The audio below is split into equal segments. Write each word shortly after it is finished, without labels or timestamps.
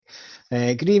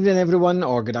Good evening, everyone,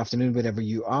 or good afternoon, wherever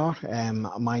you are.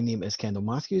 My name is Kendall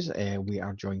Matthews. We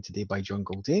are joined today by John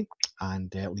Goldie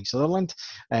and Lee Sutherland.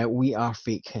 We are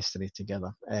Fake History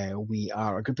Together. We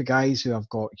are a group of guys who have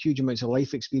got huge amounts of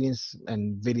life experience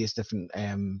in various different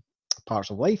parts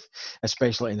of life,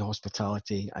 especially in the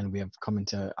hospitality, and we have come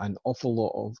into an awful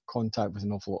lot of contact with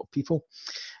an awful lot of people.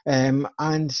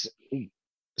 And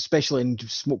especially in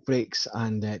smoke breaks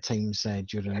and times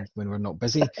during when we're not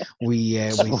busy, we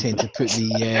tend to put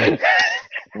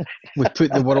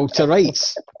the world to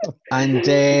rights, and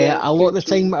a lot of the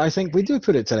time I think we do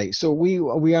put it to rights. So we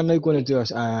are now going to do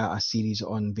a series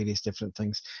on various different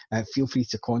things. Feel free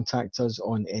to contact us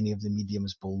on any of the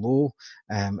mediums below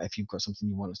if you've got something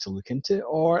you want us to look into,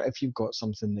 or if you've got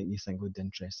something that you think would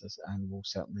interest us, and we'll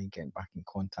certainly get back in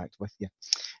contact with you.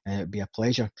 It'd be a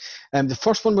pleasure. The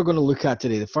first one we're going to look at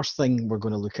today, the first thing we're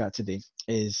going to look at today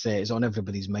is on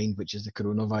everybody's mind, which is the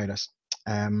coronavirus.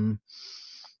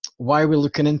 Why are we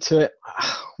looking into it?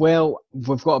 Well,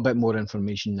 we've got a bit more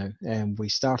information now. We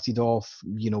started off,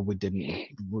 we were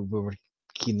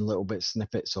getting little bit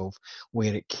snippets of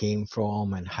where it came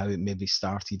from and how it maybe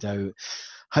started out,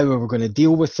 how we were going to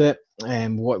deal with it,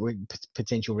 and what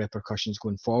potential repercussions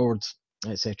going forward,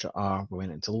 etc. are. We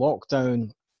went into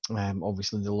lockdown.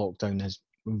 Obviously, the lockdown has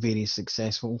very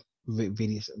successful.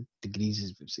 Various degrees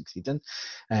as we've succeeded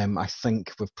in. I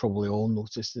think we've probably all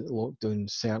noticed that the lockdown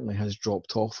certainly has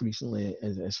dropped off recently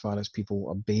as far as people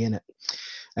obeying it.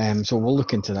 So we'll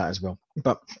look into that as well.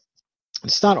 But to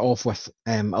start off with,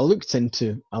 I looked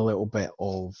into a little bit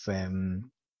of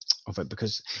it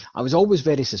because I was always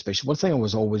very suspicious. One thing I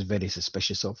was always very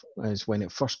suspicious of is when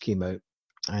it first came out.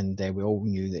 And we all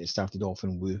knew that it started off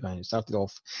in Wuhan. It started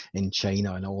off in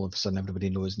China, and all of a sudden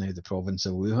everybody knows now the province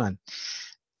of Wuhan.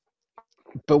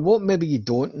 But what maybe you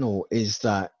don't know is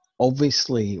that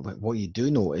obviously what you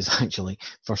do know is actually,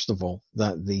 first of all,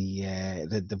 that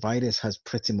the virus has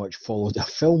pretty much followed a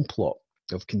film plot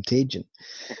of Contagion.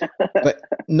 But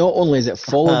not only has it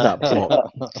followed that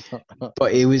plot,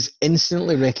 but it was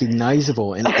instantly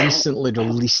recognizable and instantly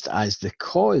released as the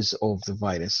cause of the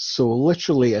virus. So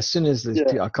literally, as soon as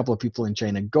a couple of people in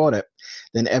China got it,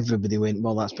 then everybody went,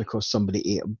 well, that's because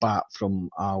somebody ate a bat from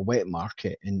a wet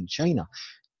market in China.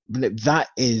 But that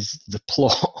is the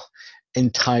plot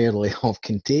entirely of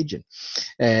Contagion.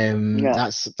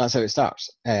 That's how it starts.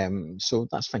 So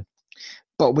that's fine.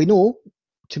 But we know,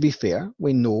 to be fair,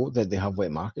 we know that they have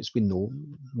wet markets. We know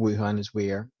Wuhan is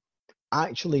where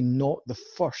actually not the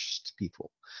first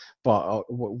people, but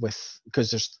because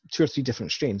there's 2 or 3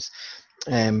 different strains.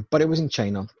 But it was in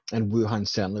China, and Wuhan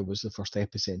certainly was the first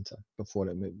epicenter before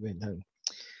it went down.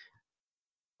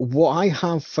 What I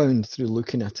have found through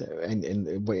looking at it,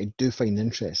 and what I do find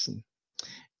interesting,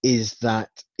 is that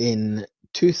in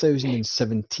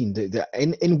 2017,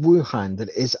 in Wuhan, there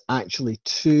is actually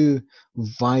 2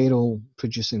 viral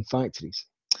producing factories.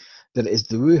 There is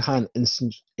the Wuhan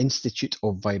Institute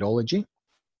of Virology,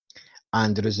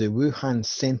 and there is the Wuhan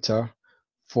Center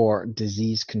for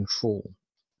Disease Control.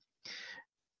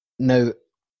 Now,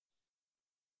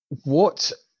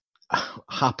 what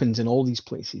happens in all these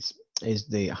places is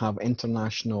they have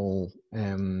international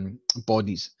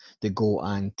bodies that go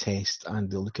and test, and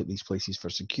they look at these places for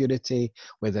security,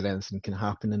 whether anything can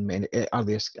happen, and are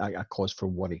they a cause for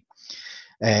worry.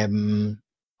 In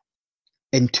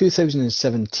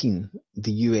 2017,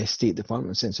 the US State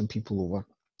Department sent some people over,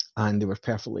 and they were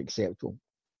perfectly acceptable.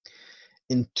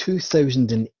 In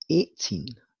 2018,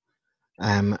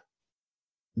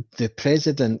 the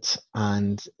president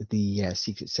and the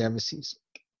secret services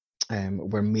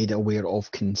were made aware of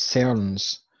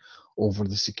concerns over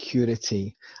the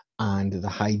security and the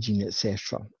hygiene,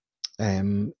 etc.,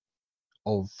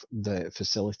 of the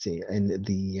facility in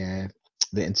the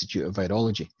Institute of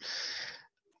Virology.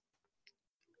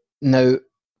 Now,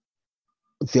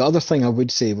 the other thing I would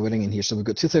say, we're in here, so we've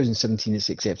got 2017 is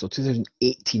acceptable,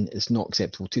 2018 is not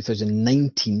acceptable,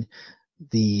 2019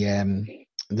 the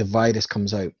virus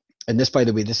comes out. And this, by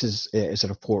the way, this is a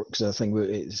report, because I think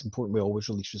it's important we always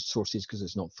release sources, because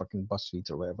it's not fucking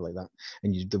BuzzFeed or whatever like that,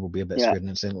 and there will be a bit swearing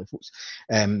incidentally, folks.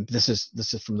 This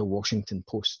is from the Washington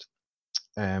Post.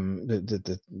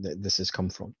 This has come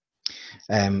from,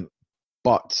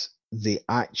 but they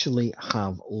actually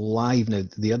have live now.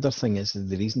 The other thing is,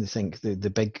 the reason they think the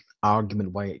big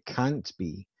argument why it can't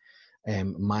be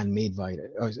man-made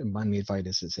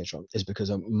virus, etc., is because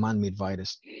a man-made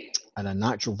virus and a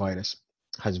natural virus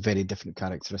has very different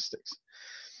characteristics.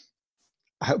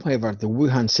 However, the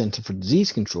Wuhan Center for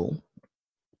Disease Control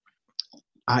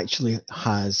actually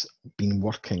has been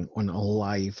working on a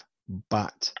live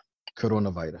bat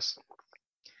coronavirus.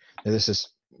 Now, this is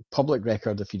public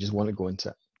record if you just want to go into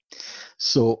it.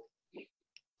 So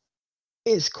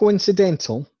it's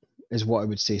coincidental, is what I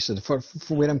would say. So for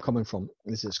where I'm coming from,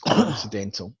 is it's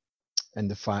coincidental in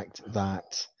the fact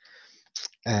that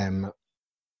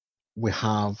we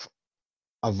have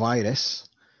a virus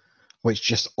which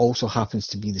just also happens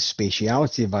to be the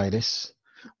spatiality virus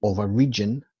of a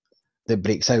region that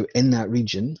breaks out in that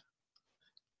region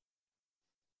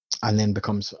and then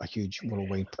becomes a huge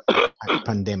worldwide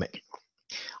pandemic.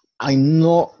 I'm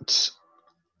not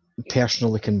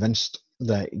personally convinced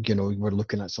that, you know, we're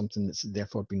looking at something that's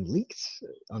therefore been leaked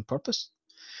on purpose.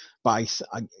 But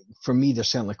for me, there's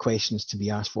certainly questions to be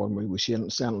asked for. We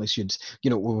certainly should, you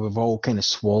know, we've all kind of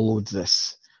swallowed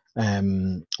this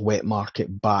wet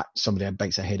market bat, somebody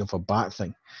bites a head off a bat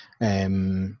thing.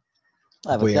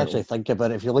 If you actually think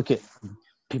about it, if you look at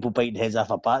people biting heads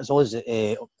off a bat, it's always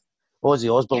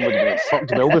Ozzy Osbourne would have been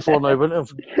fucked well before now, wouldn't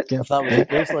have? Yeah. If that was the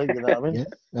case, like, you know what I mean?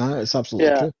 Yeah, it's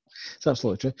absolutely true. It's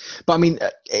absolutely true. But I mean,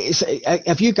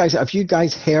 have you guys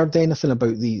heard anything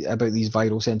about these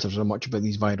viral centres, or much about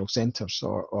these viral centres?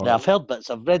 Or yeah, I've read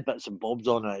bits and bobs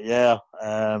on it. Yeah,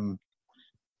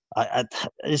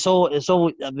 it's all.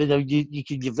 I mean,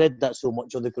 you've read that so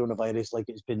much on the coronavirus, like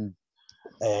it's been.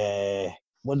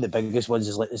 One of the biggest ones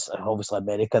is like it's obviously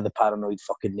America, the paranoid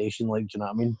fucking nation. Like, do you know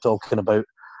what I mean? Talking about.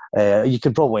 You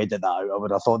can probably edit that out. I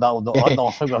would have thought that. I'll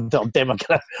demo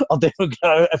get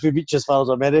out if we reach as far as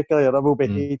America, or I will be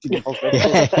hated.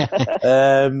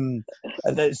 And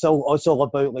it's all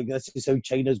about, like, this is how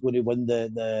China's going to win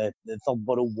the Third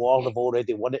World War. They've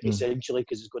already won it essentially,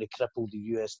 because it's going to cripple the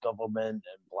US government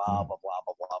and blah blah blah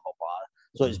blah blah blah blah.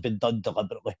 So it's been done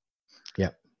deliberately.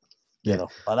 Yeah. You know,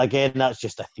 but again, that's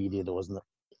just a theory, though, isn't it?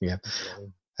 Yeah.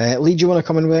 Lee, do you want to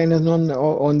come in with anything on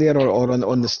there, or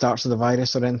on the starts of the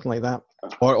virus or anything like that?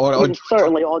 Or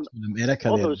certainly on America,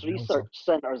 on those research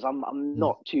centres, I'm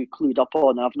not too clued up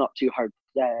on. I've not heard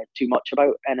too much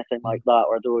about anything like that,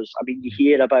 or those. I mean, you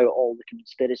hear about all the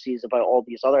conspiracies, about all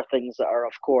these other things that are,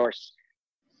 of course,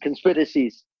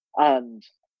 conspiracies and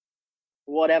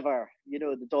whatever, you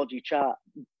know, the dodgy chat.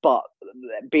 But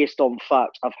based on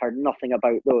fact, I've heard nothing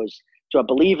about those. Do I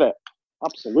believe it?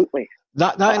 Absolutely.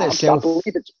 That in itself, I believe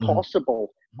it's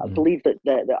possible. I believe that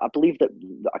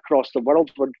across the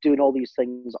world we're doing all these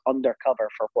things undercover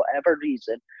for whatever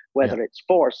reason, whether it's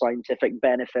for scientific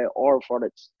benefit or for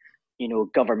its, you know,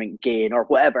 government gain or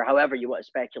whatever, however you want to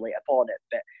speculate upon it.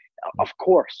 But of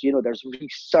course, you know, there's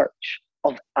research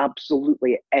of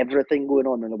absolutely everything going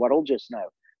on in the world just now.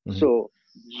 So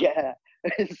yeah,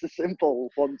 it's a simple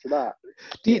one to that.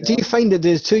 Do you find it?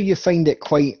 You find it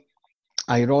quite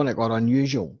ironic or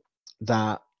unusual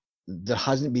that there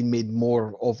hasn't been made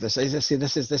more of this? As I say,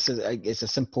 this is it's a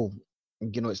simple,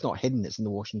 you know, it's not hidden. It's in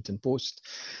the Washington Post.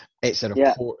 It's a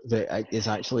report that is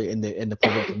actually in the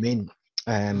public domain,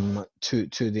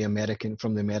 to the American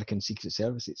Secret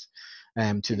Services,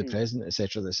 to the president,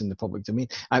 etc. That's in the public domain.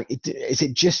 Is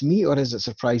it just me, or is it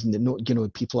surprising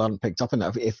that people aren't picked up on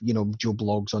it? If you know, Joe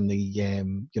blogs on the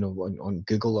on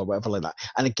Google or whatever like that.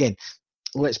 And again,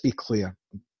 let's be clear.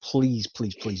 Please,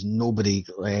 nobody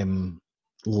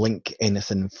link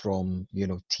anything from, you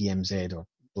know, TMZ or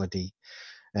bloody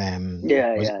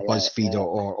BuzzFeed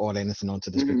or anything onto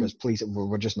this, because please,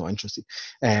 we're just not interested.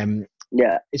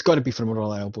 It's got to be from a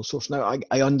reliable source. Now,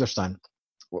 I understand.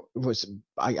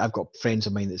 I've got friends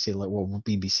of mine that say, like, well,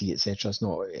 BBC, etc. is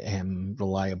not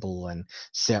reliable, and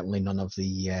certainly none of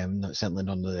the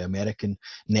American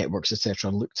networks, etc.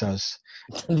 look to us.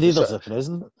 Neither's the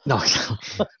president. No,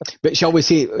 but shall we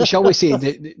say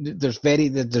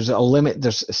that there's a limit.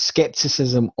 There's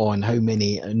skepticism on how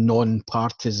many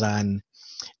non-partisan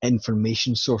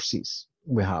information sources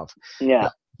we have.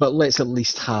 Yeah. But let's at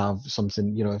least have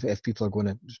something, you know, if people are going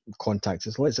to contact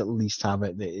us, let's at least have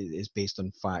it that is based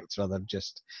on facts rather than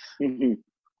just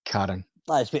Karen.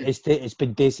 It's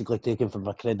been basically taken from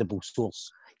a credible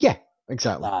source. Yeah,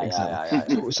 exactly.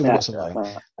 So what's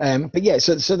the lie? But yeah,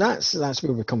 so that's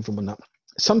where we come from on that.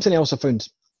 Something else I found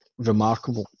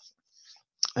remarkable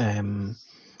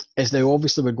is now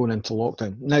obviously we're going into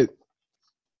lockdown. Now,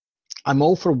 I'm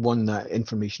all for one that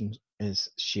information is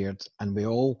shared, and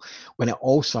when it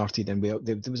all started, and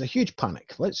there was a huge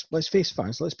panic. Let's face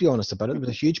facts. Let's be honest about it. There was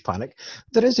a huge panic.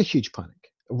 There is a huge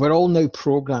panic. We're all now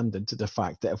programmed into the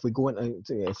fact that if we go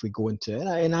into,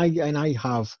 and I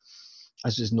have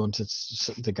as is known to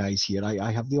the guys here,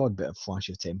 I have the odd bit of flash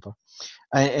of temper.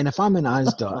 And if I'm in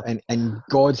Asda and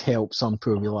God help some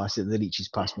poor wee lassie that reaches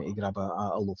past me to grab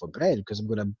a loaf of bread because I'm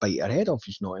going to bite her head off,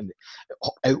 she's not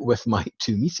out with my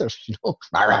 2 meters, you know.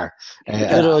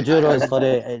 It's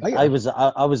funny. I was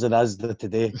in Asda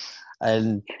today,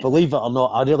 and believe it or not,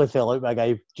 I really fell out with a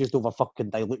guy just over fucking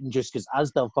diluting juice because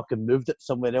Asda fucking moved it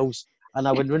somewhere else, and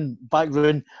I went back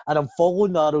round, and I'm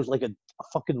following the arrows like a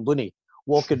fucking loony,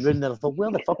 walking round there. I thought,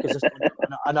 where the fuck is this?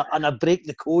 And I break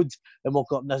the code and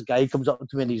walk up, and this guy comes up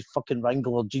to me in his fucking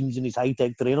Wrangler jeans and his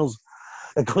high-tech trainers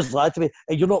and goes like to me,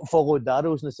 "Hey, you're not following the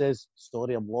arrows," and he says,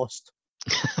 "Sorry, I'm lost."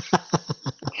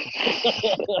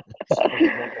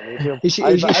 You should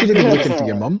have been looking for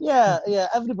your mum. Yeah,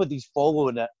 everybody's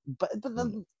following it, but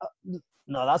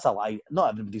no, that's a lie.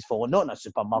 Not everybody's following. Not in a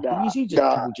supermarket. You see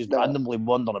people just randomly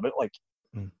wandering about like.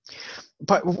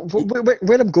 But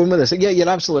where I'm going with this, yeah, you're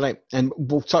absolutely right, and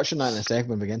we'll touch on that in a second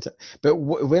when we get into it. But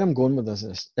where I'm going with this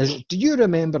is, do you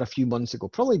remember a few months ago,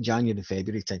 probably January,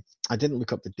 February time? I didn't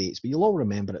look up the dates, but you'll all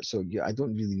remember it, so I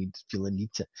don't really feel a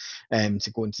need to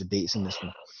go into the dates in this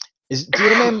one. Do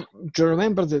you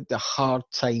remember the hard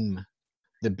time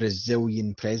the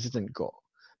Brazilian president got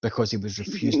because he was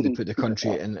refusing to put the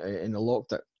country in a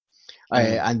lockdown?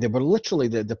 And they were literally,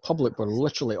 the public were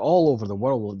literally all over the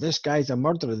world. This guy's a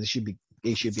murderer. He should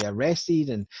be arrested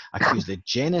and accused of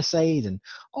genocide and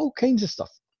all kinds of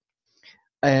stuff.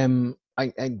 Are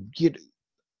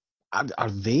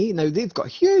they now? They've got a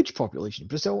huge population.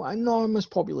 Brazil, enormous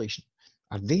population.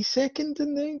 Are they second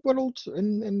in the world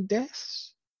in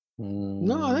deaths?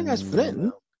 No, I think that's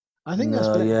Britain.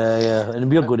 Yeah,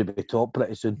 and we're going to be top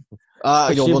pretty soon.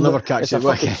 We'll never catch it.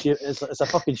 It's a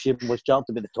fucking shameless chart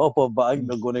to be the top of, but I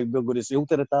think we're going to sail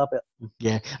to the top of it.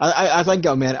 Yeah, I think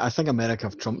America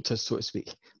have trumped us, so to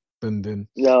speak. Boom, boom.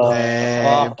 No,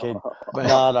 no.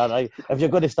 If you're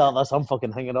going to start this, I'm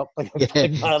fucking hanging up. But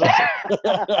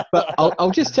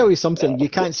I'll just tell you something. You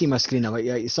can't see my screen now.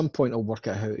 Yeah, at some point I'll work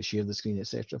out how to share the screen,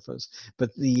 etc. for us.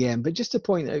 But just to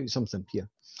point out something here.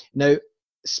 Now,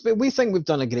 we think we've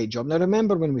done a great job. Now,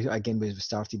 remember when we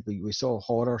started, we saw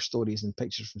horror stories and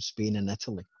pictures from Spain and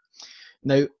Italy.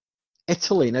 Now,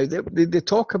 Italy, they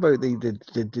talk about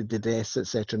the deaths,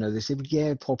 etc. Now, they say,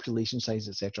 yeah, population size,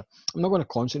 etc. I'm not going to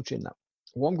concentrate on that.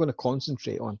 What I'm going to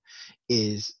concentrate on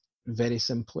is very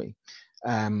simply,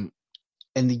 in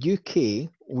the UK,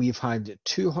 we've had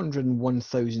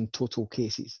 201,000 total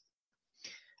cases,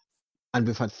 and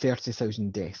we've had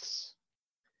 30,000 deaths.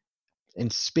 In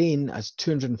Spain, has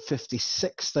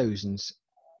 256,000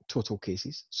 total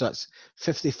cases, so that's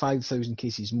 55,000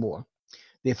 cases more.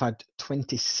 They've had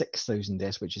 26,000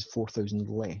 deaths, which is 4,000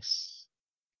 less.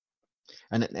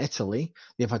 And in Italy,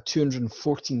 they've had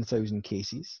 214,000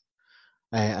 cases,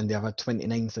 and they've had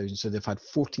 29,000. So they've had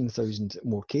 14,000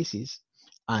 more cases,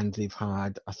 and they've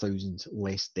had 1,000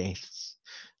 less deaths.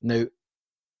 Now,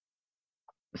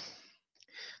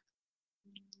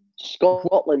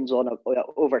 Scotland's on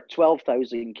over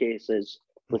 12,000 cases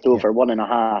with over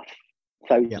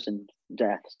 1,500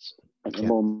 deaths at the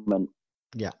moment.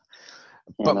 Yeah.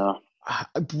 But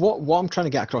what I'm trying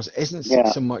to get across isn't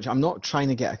so much. I'm not trying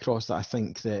to get across that I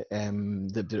think that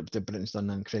the Britain's done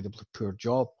an incredibly poor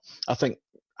job. I think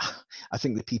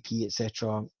the PPE,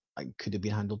 etc., could have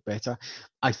been handled better.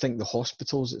 I think the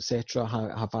hospitals, etc.,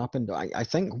 have happened. I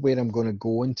think where I'm going to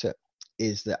go into it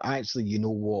is that actually, you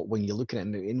know what, when you look at it,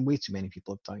 and way too many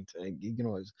people have died. You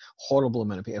know, it's a horrible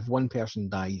amount of people. If one person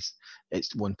dies,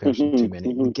 it's one person too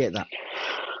many. We get that.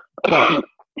 But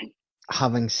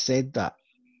having said that,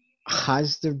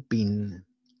 has there been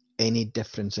any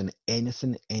difference in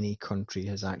anything any country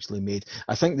has actually made?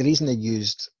 I think the reason they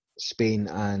used Spain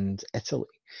and Italy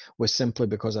was simply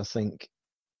because I think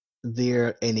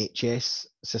their NHS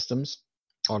systems,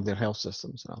 or their health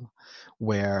systems,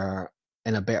 were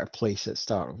in a better place at the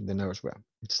start than ours were.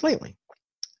 Slightly.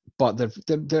 But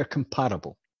they're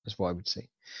comparable, is what I would say.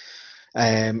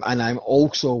 And I'm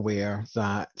also aware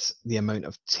that the amount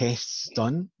of tests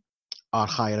done are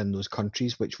higher in those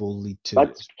countries, which will lead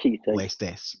to less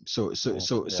deaths. So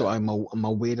I'm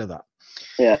aware of that.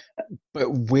 Yeah.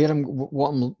 But what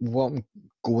I'm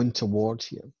going towards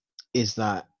here is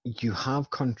that you have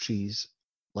countries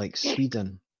like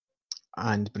Sweden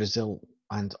and Brazil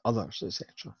and others,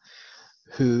 etc.,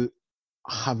 who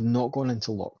have not gone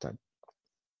into lockdown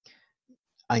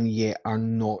and yet are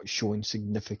not showing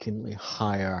significantly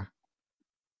higher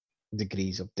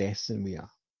degrees of deaths than we are.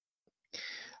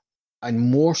 And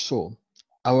more so,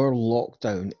 our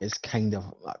lockdown is kind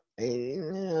of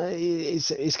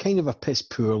it's kind of a piss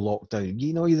poor lockdown.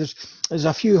 You know, there's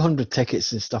a few hundred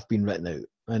tickets and stuff being written out,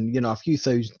 and a few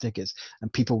thousand tickets,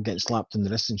 and people get slapped on the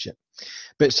wrist and shit.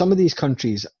 But some of these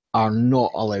countries are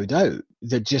not allowed out.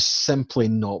 They're just simply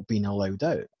not being allowed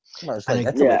out. Well, it's like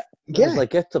Italy. Yeah. It's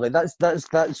like Italy. That's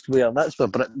where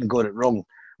Britain got it wrong.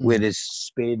 Whereas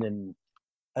Spain and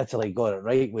Italy got it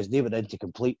right, was they were into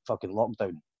complete fucking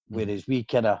lockdown. Whereas we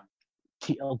kind of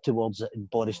teetered towards it, and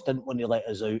Boris didn't want to let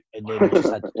us out, and then we just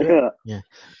had to do it. Yeah.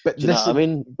 But do you know what I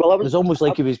mean? Well, it was almost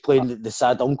like he was playing the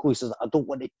sad uncle. He says, I don't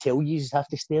want to tell you have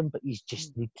to stay in, but you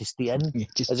just need to stay in. And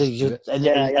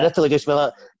Italy just went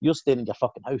like, you're staying in your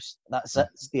fucking house. That's it.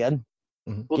 Stay in.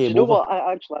 Mm-hmm. Well, do you know what?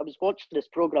 I was watching this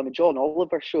programme, a John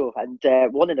Oliver show, and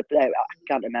one of the I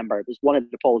can't remember. It was one of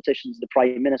the politicians, the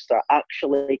Prime Minister,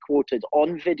 actually quoted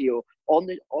on video on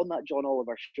that John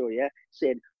Oliver show,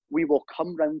 saying, "We will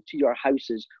come round to your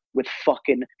houses with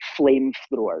fucking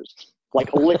flamethrowers."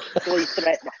 Like literally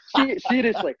threatening.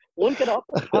 Seriously, look it up.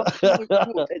 Absolute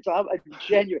quote. It's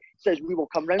genuine. It says, "We will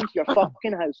come round to your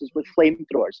fucking houses with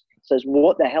flamethrowers." It says,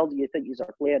 "What the hell do you think you're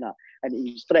playing at?" And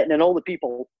he's threatening all the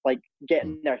people, like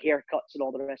getting their haircuts and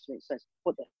all the rest of it. It says,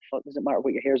 "What the fuck does it matter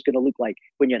what your hair's going to look like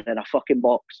when you're in a fucking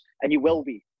box?" And you will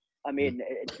be. I mean,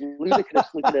 it's ludicrous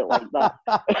looking at it like that.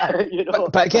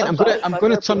 But again, I'm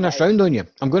going to turn this round on you.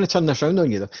 I'm going to turn this round on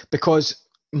you though, because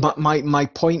my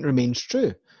point remains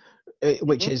true.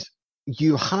 Which is,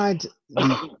 you had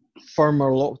the firmer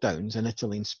lockdowns in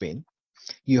Italy and Spain.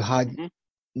 You had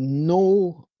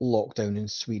no lockdown in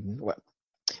Sweden. Well,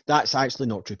 that's actually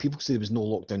not true. People say there was no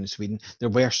lockdown in Sweden. There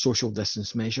were social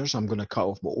distance measures. I'm going to cut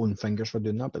off my own fingers for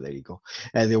doing that, but there you go.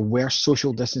 There were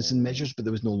social distancing measures, but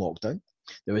there was no lockdown.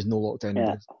 There was no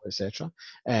lockdown, etc.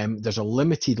 There's a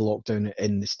limited lockdown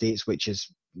in the States, which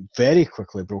is very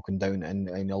quickly broken down, and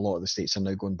a lot of the states are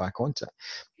now going back onto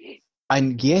it.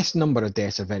 And yes, number of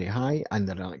deaths are very high and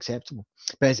they're unacceptable.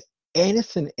 But has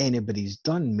anything anybody's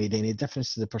done made any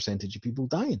difference to the percentage of people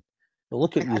dying? Well,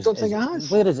 look at I don't think it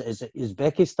has. Where is it? Is it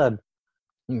Uzbekistan?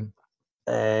 Is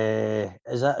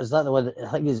that the one?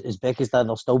 I think it's Uzbekistan.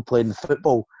 They're still playing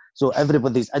football, so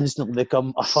everybody's instantly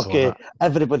become a football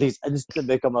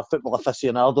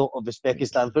aficionado of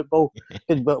Uzbekistan football.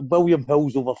 William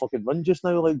Hill's over fucking run just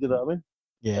now. Like, do you know what I mean?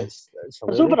 Yeah, there's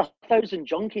over 1,000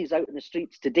 junkies out in the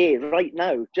streets today, right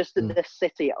now, just in this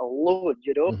city alone.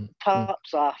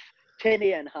 Taps off,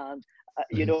 penny in hand,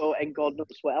 and God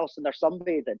knows what else, and they're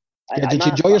sunbathing. Yeah, did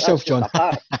you enjoy yourself, John?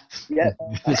 Yeah.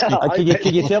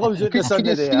 Can you tell us what the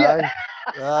Sunday?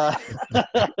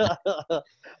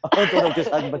 I don't know,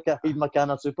 just had my can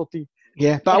of super tea.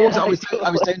 Yeah, but I was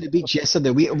down the beach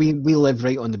yesterday. We live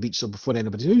right on the beach, so before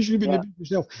anybody says, you should be on the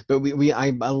beach yourself. But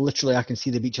I can see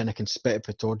the beach and I can spit at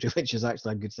Pittodrie, which is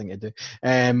actually a good thing to do.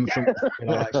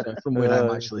 From where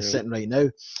I'm actually sitting right now.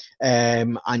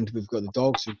 And we've got the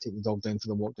dog, so we take the dog down for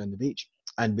the walk down the beach.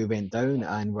 And we went down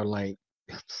and we're like,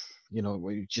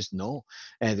 we just know.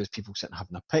 There's people sitting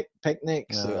having a picnic.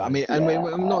 So, I'm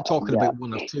not talking about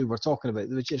one or two. We're talking about,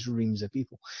 there was just reams of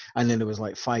people. And then there was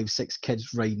like 5-6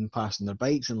 kids riding past on their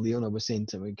bikes. And Leona was saying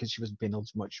to me, because she wasn't paying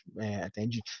as much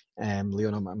attention,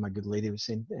 Leona, my good lady, was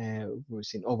saying,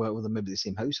 oh, well, they're maybe the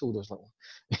same household. I was like,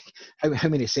 how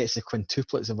many sets of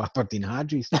quintuplets have Aberdeen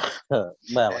had recently?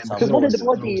 Because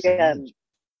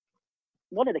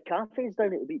one of the cafes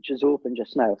down at the beach is open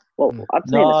just now. Well, I'm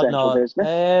saying essential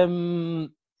business.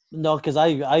 No, because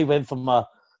I went for my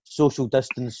social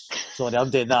distance. Sorry, I'm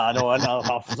doing that. I know.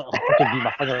 I'll fucking be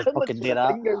my fingers fucking do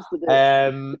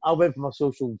that. I went for my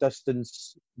social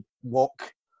distance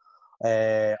walk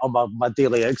on my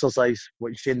daily exercise,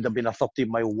 which ended up being a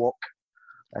 13-mile walk.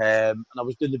 And I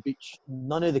was doing the beach.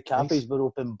 None of the cafes were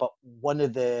open, but one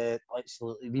of the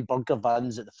wee burger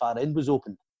vans at the far end was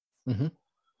open. Mm-hmm.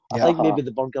 I think maybe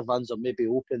the burger vans are maybe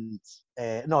opened.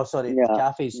 The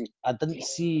cafes. I didn't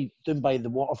see down by the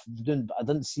water. I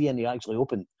didn't see any actually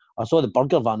open. I saw the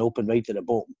burger van open right at the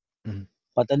bottom,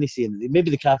 but I didn't see any.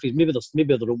 Maybe the cafes. Maybe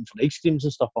they're open for ice creams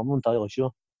and stuff. I'm not entirely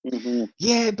sure. Mm-hmm.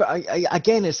 Yeah, but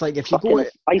again, it's like if you go,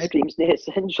 ice cream's the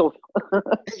essential.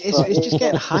 It's just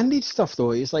getting handed stuff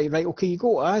though. It's like, right, okay, you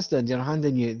go to Asda and they're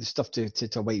handing you the stuff to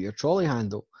wipe your trolley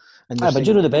handle. But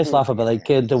you know the best laugh about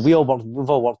we've all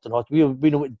worked in hospital. We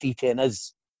know what D10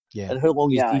 is. Yeah. And how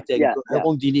long is D10? How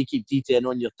long do you need to keep D10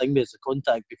 on your thing as a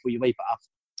contact before you wipe it off?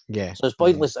 Yeah. So it's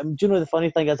pointless. Do you know the funny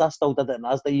thing is, I still did it in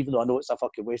Asda, even though I know it's a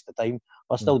fucking waste of time.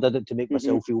 I still did it to make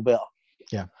myself feel better.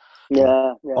 Yeah.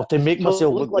 Yeah. Or to make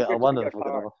myself look better. One or the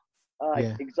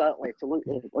other. Exactly. To look.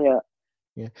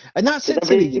 Yeah, and that's it.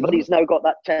 Everybody's now got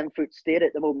that 10-foot stare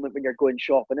at the moment when you're going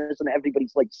shopping, isn't it?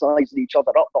 Everybody's like sizing each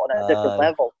other up, but on a different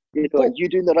level. Are you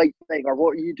doing the right thing, or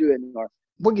what are you doing? Or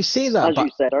well, you say that, as you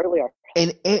said earlier.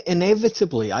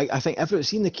 Inevitably, I think everyone's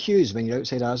seen the queues when you're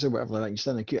outside Asda or whatever like that, you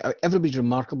stand in the queue. Everybody's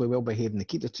remarkably well behaved and they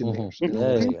keep their 2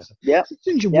 meters. Yeah. As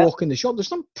soon as you walk in the shop, there's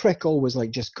some prick always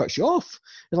like just cuts you off.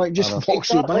 It's like just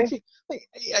walks you back. Like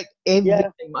every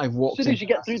time I've walked in. As soon as you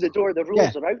get through the door, the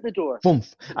rules are out the door. Boom.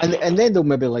 And then they'll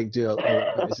maybe like do a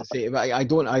as I say, but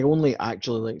I only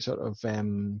actually like sort of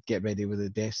get ready with the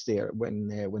desk stare when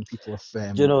people have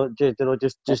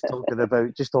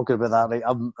just talking about that, right?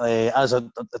 I'm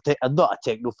I'm not a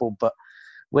technophobe, but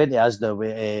went to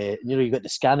Asda, you got the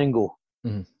scan and go,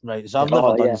 right? So I've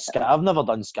never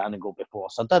done scan and go before,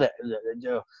 so I did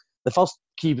it. The first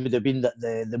key would have been that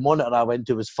the monitor I went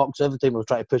to was fucked, so every time I was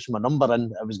trying to push my number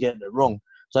in, I was getting it wrong.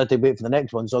 So I had to wait for the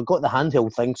next one. So I got the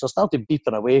handheld thing, so I started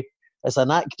beeping away. It's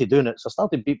an act to doing it, so I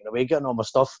started beeping away, getting all my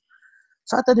stuff.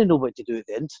 So I didn't know what to do at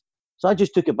the end. So I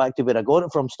just took it back to where I got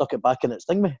it from, stuck it back in its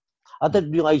thingy. I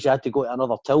didn't realise you had to go to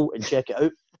another till and check it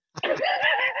out.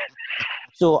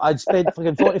 So I'd spent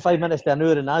fucking 45 minutes to an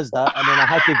hour in Asda, and then I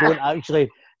had to go and actually...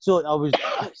 So I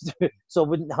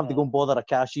wouldn't have to go and bother a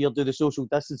cashier, do the social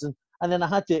distancing, and then I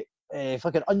had to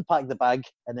fucking unpack the bag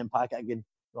and then pack it again.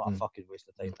 What a fucking waste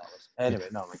of time that was. Anyway,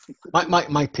 no.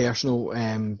 My personal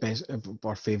best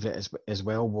or favourite as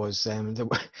well was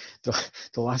the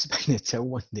last bag in the till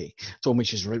one day told me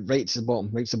she's right to the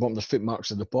bottom. There's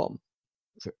footmarks at the bottom.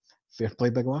 Fair play,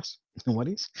 big lass. No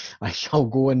worries. I shall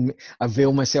go and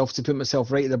avail myself to put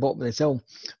myself right at the bottom of the till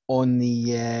on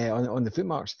the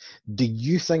footmarks. Do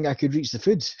you think I could reach the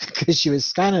food? Because she was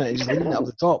scanning it, just leaving it up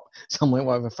the top. So I'm like,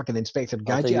 whatever, fucking Inspector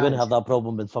Gadget. You wouldn't have that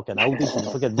problem with fucking Aldi's and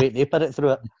fucking wait to put it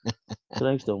through it.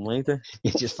 Christ almighty.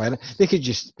 Yeah, just fine. They could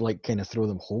just like kind of throw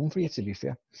them home for you, to be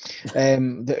fair.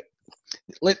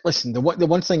 Listen, the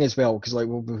one thing as well, because like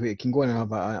we can go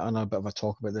on a bit of a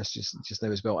talk about this just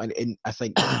now as well, and I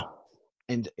think.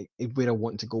 And where I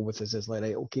want to go with this is like,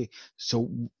 right, okay, so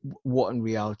what in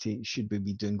reality should we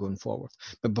be doing going forward?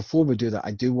 But before we do that,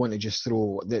 I do want to just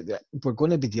throw that we're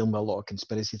going to be dealing with a lot of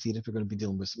conspiracy theories. We're going to be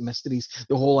dealing with mysteries.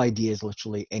 The whole idea is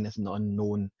literally anything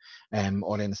unknown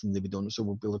or anything that we don't know. So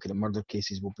we'll be looking at murder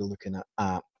cases. We'll be looking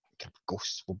at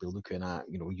ghosts. We'll be looking at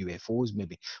UFOs.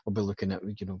 Maybe we'll be looking at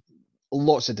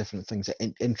lots of different things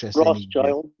that interest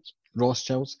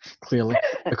Rothschilds, clearly,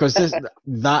 because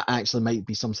that actually might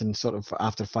be something sort of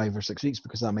after 5 or 6 weeks,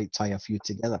 because that might tie a few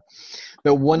together.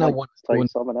 But one I want to tie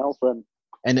someone else in.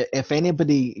 And if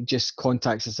anybody just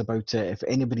contacts us about it, if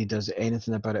anybody does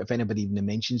anything about it, if anybody even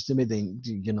mentions to me, then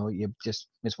you just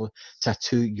may as well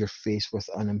tattoo your face with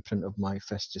an imprint of my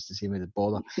fist just to see me the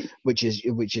bother, which is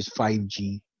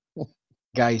 5G.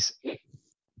 Guys,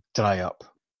 dry up.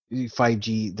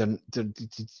 5G, they're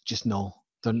just no.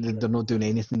 They're not doing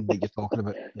anything that you're talking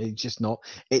about. It's just not.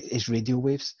 It's radio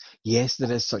waves. Yes,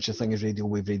 there is such a thing as radio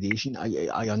wave radiation.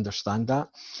 I understand that.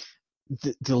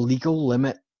 The legal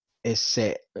limit is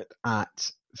set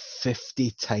at 50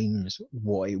 times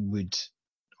what it would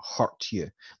hurt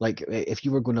you. Like if you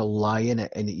were going to lie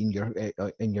in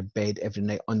your bed every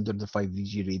night under the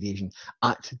 5G radiation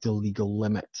at the legal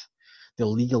limit. The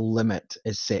legal limit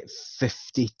is set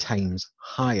 50 times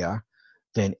higher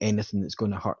than anything that's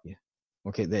going to hurt you.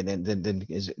 Okay, then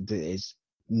is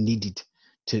needed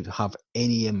to have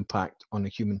any impact on a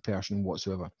human person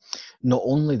whatsoever. Not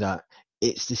only that,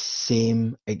 it's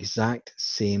the exact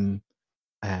same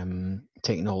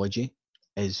technology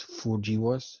as 4G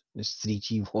was, as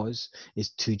 3G was, as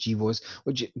 2G was.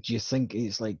 What do you think?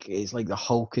 It's like the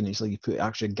Hulk, and it's like you put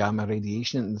actual gamma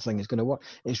radiation in the thing. It's going to work.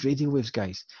 It's radio waves,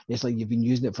 guys. It's like you've been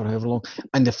using it for however long,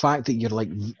 and the fact that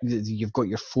you've got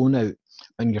your phone out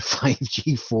on your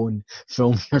 5G phone,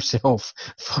 film yourself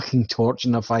fucking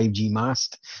torching a 5G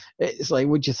mast. It's like,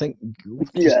 what do you think?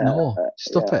 No,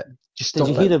 stop it. Did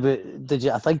you hear about?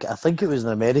 I think it was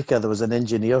in America. There was an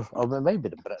engineer, or it might be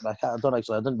in Britain. I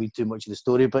didn't read too much of the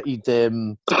story, but he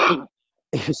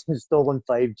was installing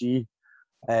 5G,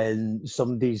 and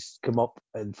somebody's come up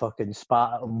and fucking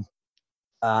spat at him,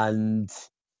 and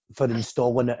for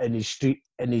installing it in his street,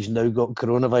 and he's now got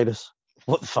coronavirus.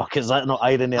 What the fuck is that? Not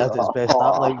irony at its best.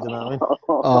 That, like, you know what I mean?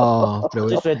 Oh,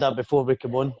 brilliant. Just read that before we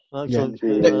come on.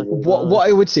 What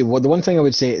I would say, the one thing I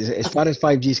would say is, as far as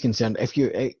 5G is concerned, if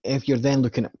you're then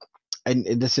looking at, and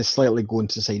this is slightly going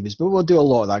to sideways, but we'll do a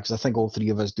lot of that because I think all three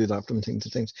of us do that from time to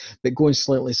time. But going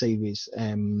slightly sideways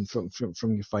from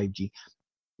your 5G,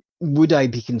 would I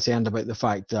be concerned about the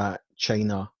fact that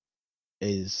China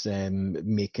is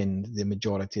making the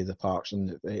majority of the parts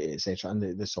and etc.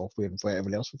 and the software and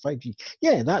whatever else for 5G?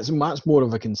 Yeah, that's more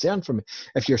of a concern for me.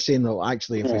 If you're saying that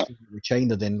actually if we with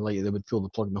China, then like they would pull the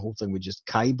plug and the whole thing would just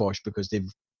kibosh because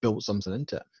they've built something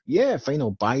into it. Yeah, fine,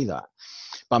 I'll buy that,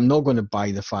 but I'm not going to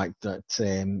buy the fact that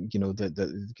they're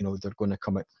going to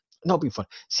come out. Not be fun.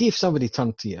 See if somebody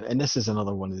turned to you, and this is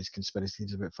another one of these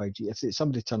conspiracies about 5G. If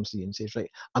somebody turns to you and says,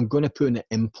 right, I'm going to put an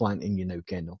implant in you now,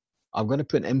 Kendall. I'm going to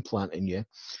put an implant in you.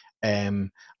 And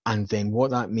then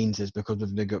what that means is, because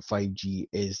we've now got 5G,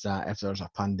 is that if there's a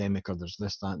pandemic or there's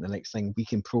this, that, and the next thing, we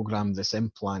can program this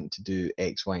implant to do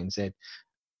X, Y, and Z.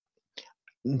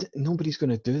 Nobody's going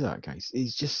to do that, guys.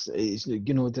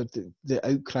 The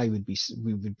outcry would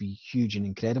be huge and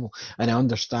incredible. And I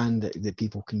understand that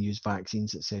people can use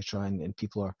vaccines, etc., and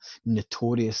people are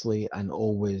notoriously and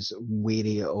always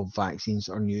wary of vaccines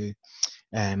or new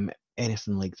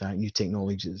anything like that, new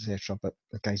technologies, etc. But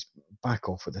guys, back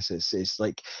off with this. It's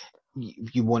like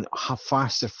you want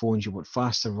faster phones, you want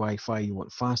faster Wi-Fi, you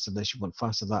want faster this, you want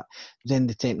faster that. Then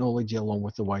the technology along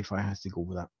with the Wi-Fi has to go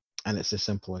with that. And it's as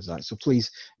simple as that. So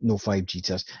please, no 5G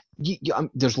to us.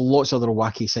 There's lots of other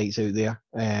wacky sites out there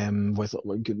with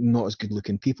not as good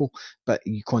looking people, but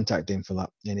you contact them for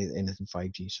that, anything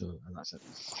 5G. So that's it.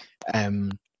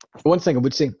 One thing I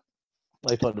would say,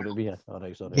 I thought it would be here. All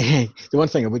right, sorry. Yeah, the one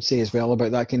thing I would say as well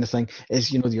about that kind of thing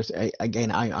is,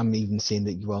 I'm even saying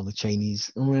that, well, the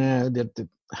Chinese,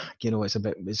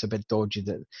 it's a bit dodgy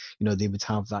that they would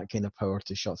have that kind of power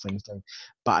to shut things down.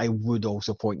 But I would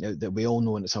also point out that we all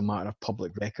know, and it's a matter of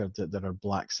public record, that there are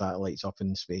black satellites up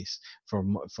in space for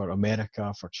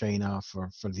America, for China,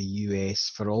 for the US,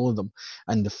 for all of them.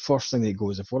 And the first thing that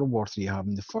goes, if World War III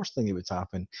happened, the first thing that would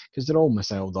happen, because they're all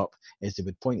missiled up, is they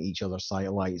would point at each other's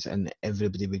satellites and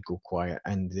everybody would go quiet,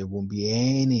 and there won't be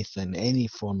anything, any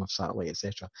form of satellite,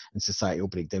 etc. And society will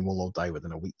break down. We'll all die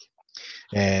within a week.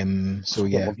 So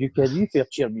yeah. You fair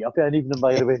cheer me up an evening,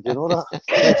 by the way. Do you know that?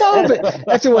 No, but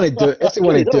if they want to do it,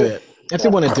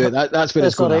 that's where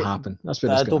it's going to happen. That's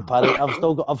where it's going to happen. Don't panic.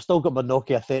 I've still got my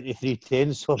Nokia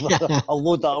 3310, so I'll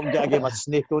load that up and get a game of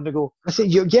Snake on the go. I say,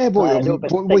 yeah, what you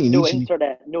need? No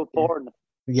internet, no porn.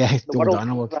 Yeah, the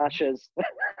world crashes.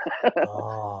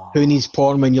 Who needs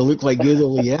porn when you look like you,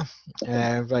 though? Yeah,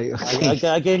 right. Okay.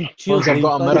 Again, cheers. I've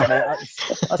got a mirror.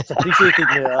 That's appreciated,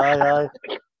 mate. Aye.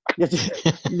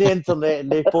 The internet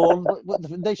and the porn. What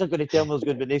the next you're going to tell me is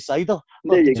going to be no cider?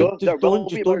 There you go.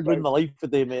 Don't ruin my life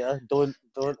today, mate. Don't.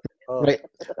 Right.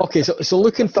 Okay. So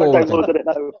looking forward. It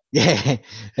now. Yeah.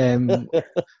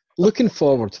 Looking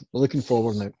forward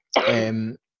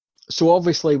now. So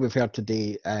obviously we've heard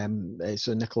today.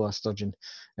 So Nicola Sturgeon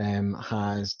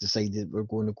has decided we're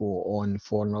going to go on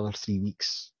for another 3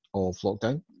 weeks of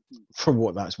lockdown, for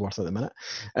what that's worth at the minute.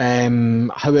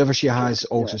 However, she has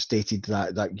also stated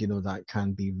that that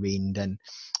can be reined in.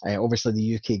 Obviously,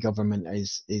 the UK government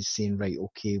is saying, right,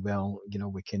 okay, well,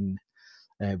 we can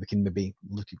maybe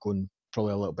look at going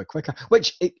probably a little bit quicker.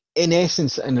 Which, in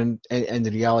essence, and in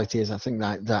the reality is, I think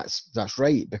that's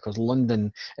right, because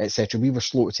London, etc., we were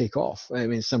slow to take off. I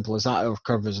mean, simple as that. Our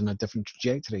curve is in a different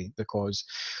trajectory because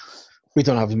we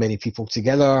don't have as many people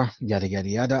together, yada yada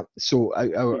yada. So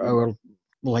our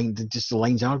line, just the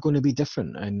lines are going to be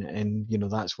different, and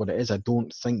that's what it is. I don't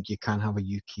think you can have a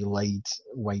UK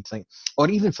wide thing, or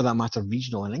even for that matter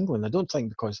regional in England. I don't think,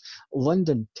 because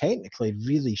London technically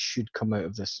really should come out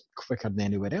of this quicker than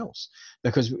anywhere else,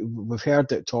 because we've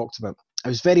heard it talked about. It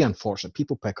was very unfortunate.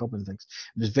 People pick up on things.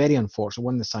 It was very unfortunate.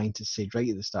 One of the scientists said right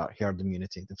at the start, herd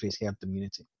immunity, the phrase herd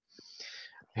immunity.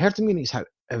 Herd immunity is how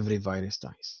every virus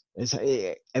dies. It's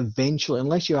eventually,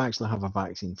 unless you actually have a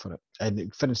vaccine for it.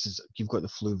 And for instance, you've got the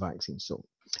flu vaccine. So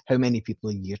how many people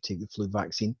a year take the flu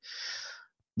vaccine?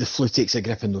 The flu takes a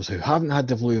grip on those who haven't had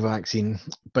the flu vaccine,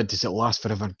 but does it last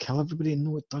forever and kill everybody?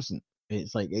 No, it doesn't.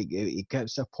 It's like it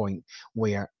gets to a point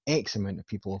where X amount of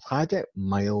people have had it,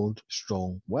 mild,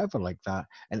 strong, whatever like that,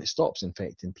 and it stops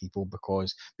infecting people,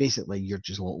 because basically you're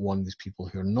just one of those people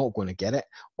who are not going to get it,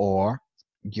 or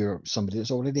you're somebody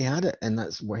that's already had it, and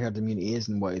that's what herd immunity is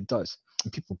and what it does.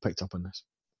 And people picked up on this.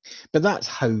 But that's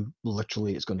how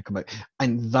literally it's going to come out.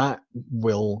 And that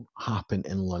will happen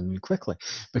in London quickly,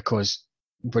 because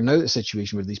we're now at a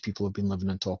situation where these people have been living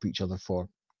on top of each other for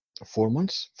 4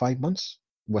 months, 5 months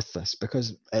with this,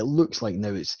 because it looks like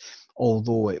now it's,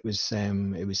 although it was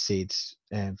said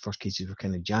first cases were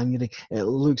kind of January, it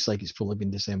looks like it's probably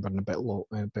been December and a bit older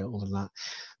than that.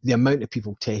 The amount of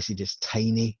people tested is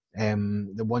tiny.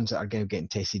 The ones that are getting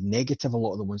tested negative, a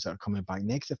lot of the ones that are coming back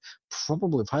negative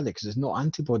probably have had it, because there's no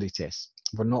antibody tests.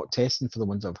 We're not testing for the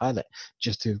ones that have had it,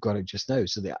 just who've got it just now,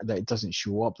 so that it doesn't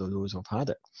show up that those have had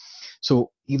it.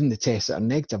 So even the tests that are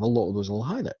negative, a lot of those will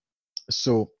have had it.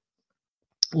 So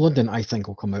London, I think,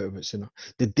 will come out of it sooner.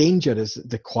 The danger is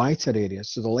the quieter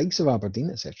areas, so the likes of Aberdeen,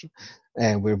 etc.,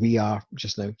 where we are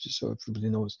just now, just so everybody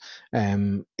knows,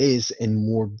 is in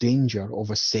more danger of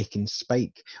a second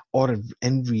spike, or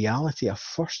in reality, a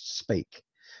first spike,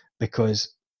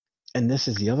 because, and this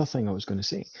is the other thing I was going to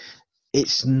say,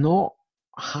 it's not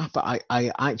happen.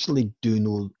 I actually do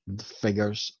know the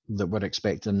figures that we're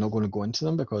expecting. I'm not going to go into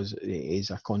them because it is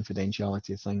a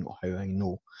confidentiality thing, or how I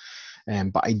know.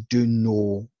 But I do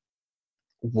know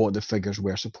what the figures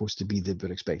were supposed to be that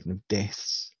we're expecting of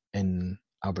deaths in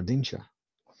Aberdeenshire.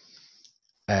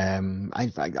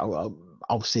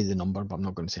 I'll say the number, but I'm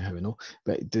not going to say how I know.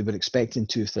 But they were expecting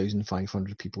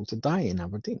 2,500 people to die in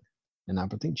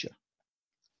Aberdeenshire.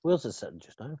 Where's it sitting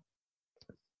just now?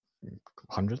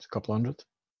 100, a couple hundred.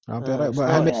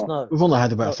 We've only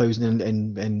had about 1,000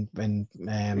 in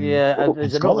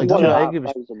Scotland.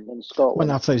 1,500 in Scotland.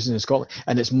 1,500 in Scotland,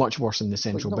 and it's much worse in the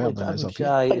central belt than it is up here.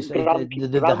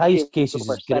 The highest cases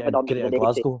is Greater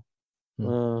Glasgow.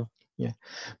 Yeah,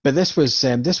 but this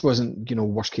wasn't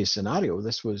worst case scenario.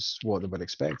 This was what they were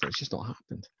expecting. It's just not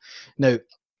happened. Now,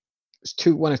 it's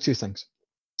one of two things.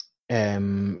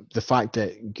 The fact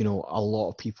that a lot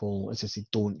of people, as I say,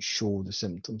 don't show the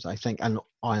symptoms. I think an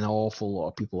awful lot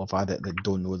of people have had it that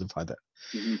don't know they've had it,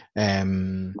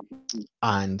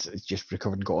 and just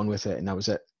recovered and got on with it, and that was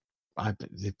it.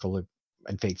 They probably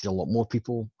infected a lot more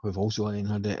people who've also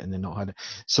had it and then not had it.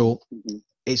 So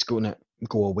it's going to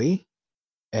go away,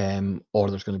 or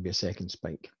there's going to be a second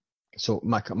spike. So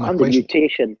my and question,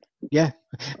 mutation. Yeah,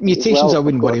 mutations well, I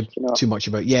wouldn't course, worry too much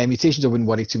about. Yeah, mutations I wouldn't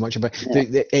worry too much about.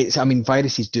 Yeah.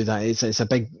 Viruses do that. It's a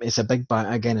big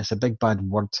bad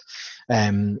word.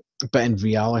 But in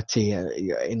reality,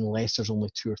 unless there's only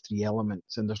 2 or 3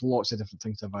 elements, and there's lots of different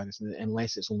things to a virus,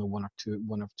 unless it's only one or two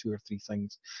or three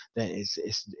things, then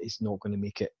it's not going to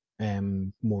make it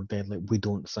more deadly. We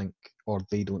don't think, or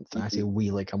they don't think. I say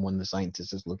we, like I'm one of the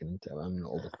scientists is looking into it. I'm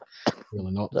not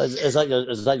really not. Is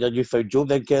that your newfound joke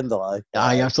then, Kendall? I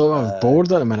thought I was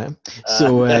bored at a minute.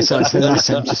 So that's it.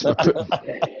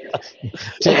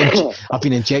 Just I've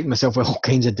been injecting myself with all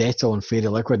kinds of Dettol and fairy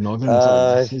liquid and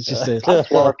everything. It's just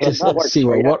see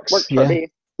what works.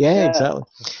 Yeah, exactly.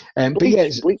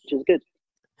 Bleach is good.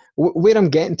 Where I'm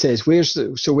getting to is where's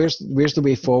the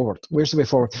way forward? Where's the way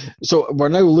forward? So we're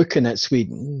now looking at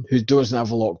Sweden, who doesn't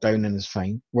have a lockdown and is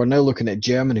fine. We're now looking at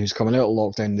Germany, who's coming out of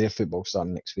lockdown. Their football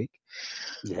starting next week.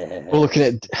 Yeah. We're looking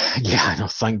at I know.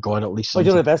 Thank God, at least. Well,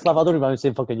 you're the best, love. I don't remember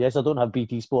saying fucking yes. I don't have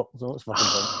BT Sport, so it's fucking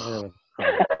fun. Anyway.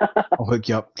 I'll hook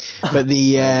you up. But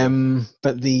yeah.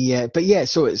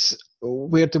 So it's,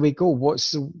 where do we go? What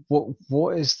is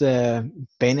the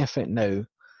benefit now?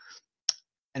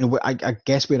 And I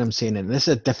guess where I'm saying it, this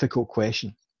is a difficult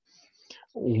question.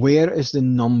 Where is the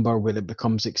number where it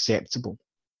becomes acceptable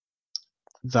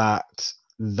that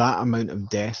amount of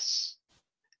deaths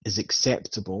is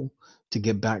acceptable to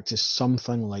get back to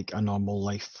something like a normal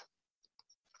life?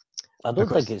 I don't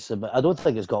think it's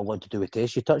got a lot to do with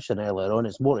tests. You touched on it earlier on.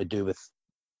 It's more to do with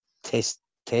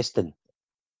testing.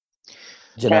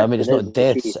 Do you know what I mean? It's not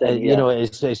deaths.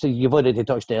 It's you've already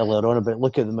touched earlier on about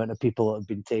look at the amount of people that have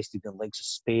been tested in likes of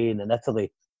Spain and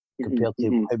Italy compared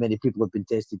to how many people have been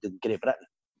tested in Great Britain.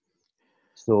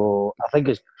 So I think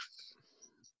it's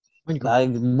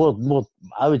more.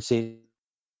 I would say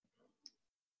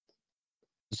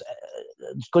it's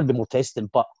going to be more testing,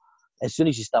 but as soon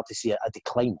as you start to see a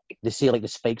decline, they say like the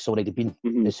spike's already been.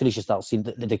 As soon as you start seeing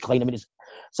the decline, I mean,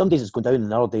 some days it's going down,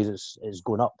 and other days it's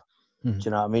going up. Do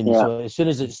you know what I mean? Yeah. So as soon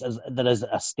as there is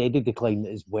a steady decline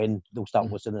is when they'll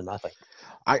start listening, I think.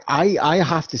 I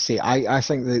have to say, I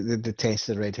think the tests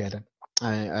are red-headed.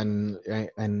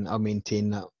 And I'll maintain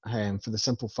that for the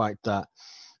simple fact that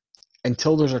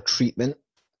until there's a treatment,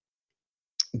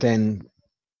 then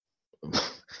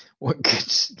what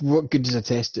good does a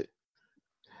test do?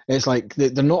 It's like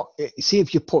they're not. See,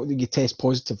 if you test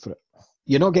positive for it,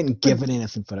 you're not getting given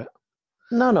anything for it.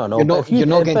 No. You're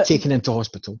not getting taken into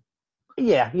hospital.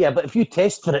 Yeah, but if you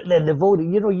test for it, then they've already,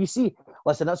 you see,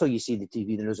 listen, that's all you see in the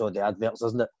TV, there's all the adverts,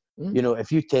 isn't it?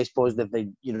 If you test positive,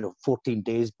 then, 14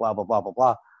 days, blah, blah, blah, blah,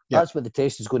 blah. Yeah. That's what the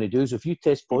test is going to do. So if you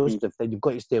test positive, then you've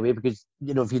got to stay away because,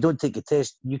 if you don't take a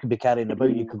test, you can be carrying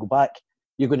about, you can go back,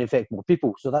 you're going to infect more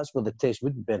people. So that's where the test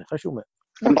would be beneficial, mate.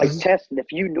 And by testing,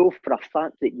 if you know for a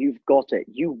fact that you've got it,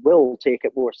 you will take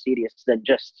it more serious than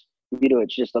just,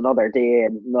 it's just another day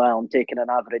and, well, I'm taking an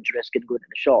average risk and going to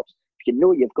the shops. If you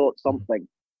know you've got something,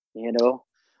 I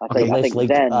think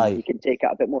then you can take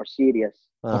it a bit more serious.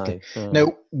 Okay.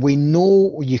 Now, we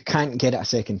know you can't get it a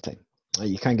second time.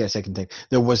 You can't get a second time.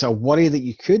 There was a worry that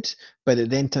you could, but it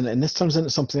then turned, and this turns into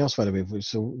something else, by the way.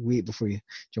 So wait before you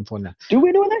jump on that. Do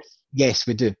we know this? Yes,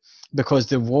 we do, because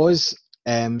there was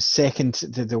there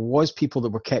was people that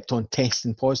were kept on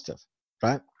testing positive,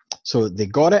 right? So they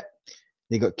got it,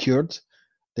 they got cured,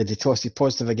 then they tested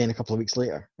positive again a couple of weeks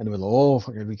later, and they were like, "Oh,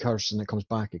 fucking recurse," and it comes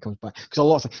back. Because a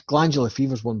lot of glandular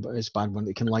fever is one, but it's a bad one.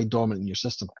 It can lie dormant in your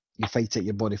system. You fight it,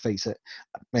 your body fights it.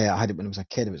 I had it when I was a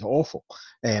kid. It was awful,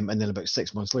 and then about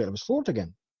 6 months later, it was forward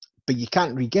again. But you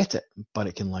can't re-get it, but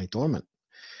it can lie dormant.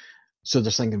 So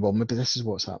they're thinking, well, maybe this is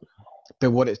what's happening.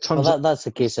 But what it turns out, that's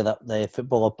the case of that the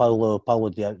footballer Paulo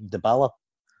Dybala,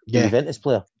 the yeah, Juventus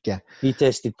player. yeah, He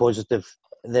tested positive,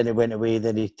 then he went away,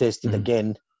 then he tested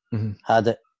again, had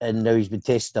it, and now he's been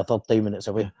tested a third time and it's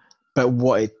away. But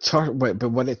what it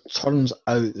turns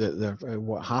out that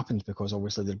what happens, because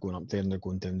obviously they're going up there and they're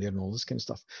going down there and all this kind of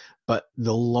stuff, but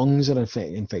the lungs are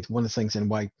infected. One of the things and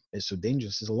why it's so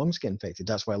dangerous is the lungs get infected.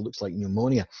 That's why it looks like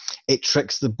pneumonia. It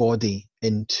tricks the body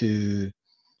into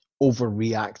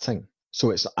overreacting.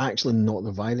 So it's actually not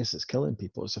the virus that's killing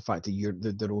people. It's the fact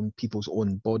that their own people's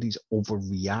own bodies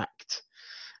overreact.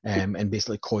 And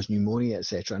basically cause pneumonia,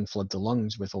 etc., and flood the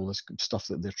lungs with all this stuff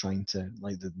that they're trying to,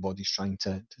 like the body's trying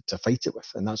to fight it with,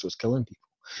 and that's what's killing people.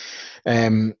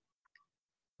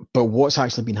 But what's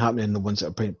actually been happening in the ones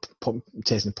that are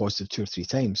testing positive 2 or 3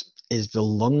 times is the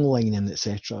lung lining,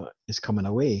 etc., is coming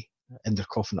away, and they're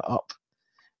coughing it up,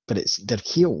 but they're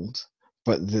healed.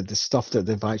 But the stuff that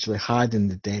they've actually had in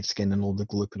the dead skin and all the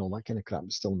gloop and all that kind of crap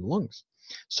is still in the lungs.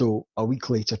 So a week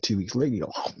later, 2 weeks later, you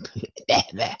go,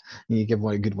 and you give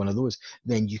one a good one of those,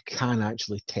 then you can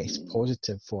actually test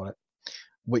positive for it,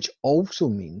 which also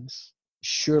means,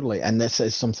 surely, and this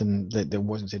is something that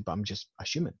wasn't said, but I'm just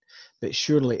assuming, but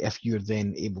surely if you're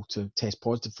then able to test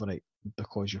positive for it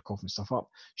because you're coughing stuff up,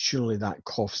 surely that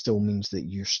cough still means that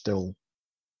you're still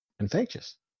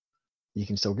infectious. You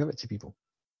can still give it to people.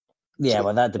 Yeah,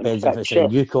 well, that depends if it's a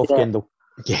new cough, Kendall.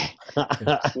 Yeah.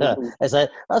 It's like,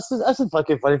 that's the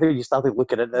fucking funny thing. You started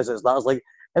looking at this. It's like,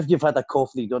 if you've had a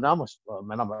cough that you don't,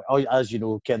 as you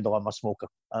know, Kendall, I'm a smoker.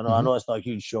 I know it's not a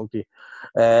huge shock to you.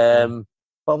 But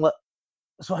I'm like,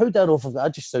 so how do I know if I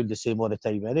just sound the same all the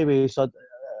time anyway? So I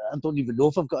don't even know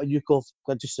if I've got a new cough.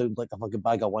 I just sound like a fucking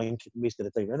bag of wank most of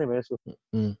the time anyway. So.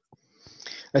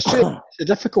 It's true. It's a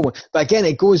difficult one. But again,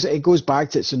 it goes back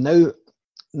to it. So now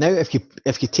if you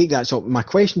take that, so my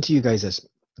question to you guys is,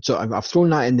 so I've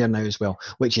thrown that in there now as well,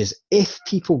 which is, if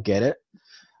people get it,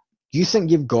 you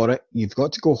think you've got it, you've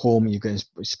got to go home, you're going to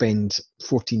spend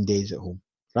 14 days at home,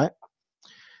 right?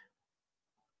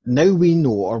 Now we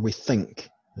know, or we think,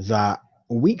 that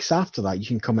weeks after that, you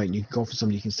can come out and you can go for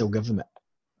somebody, you can still give them it.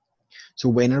 So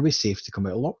when are we safe to come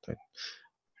out of lockdown?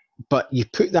 But you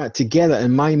put that together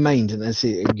in my mind, and I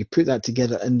say you put that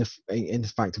together in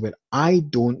the fact where I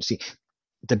don't see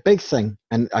the big thing,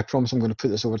 and I promise I'm going to put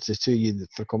this over to you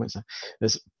for comments now,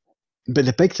 but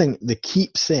the big thing they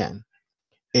keep saying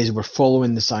is we're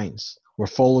following the science. We're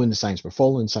following the science. We're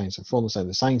following science. We're following science.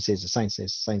 The science says, the science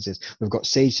says, the science says. We've got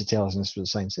SAGE to tell us, and this is what the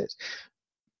science says.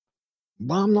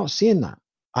 Well, I'm not seeing that.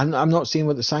 I'm not seeing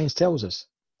what the science tells us.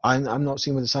 I'm not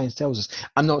seeing what the science tells us.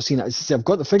 I'm not seeing that. I've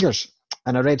got the figures,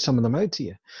 and I read some of them out to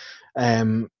you.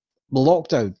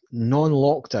 Lockdown,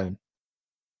 non-lockdown,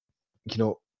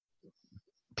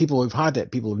 people who've had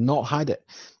it, people who've not had it.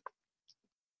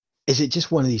 Is it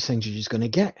just one of these things you're just going to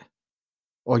get,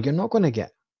 or you're not going to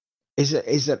get?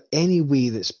 Is there any way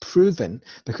that's proven?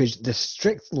 Because the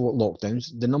strict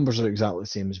lockdowns, the numbers are exactly the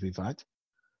same as we've had.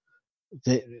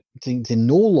 The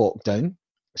no lockdown,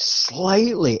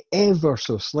 slightly, ever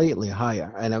so slightly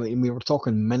higher, and I mean we were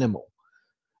talking minimal.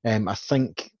 I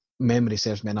think memory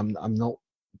serves me, and I'm not.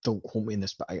 Don't quote me in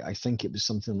this, but I think it was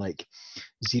something like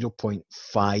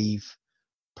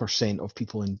 0.5% of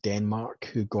people in Denmark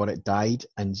who got it died,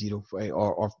 and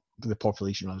or the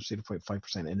population rather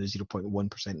 0.5%, and the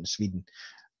 0.1% in Sweden.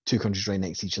 2 countries right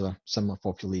next to each other, similar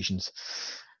populations.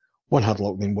 One had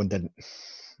lockdown, one didn't.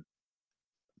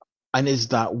 And is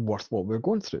that worth what we're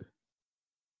going through?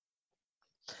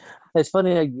 It's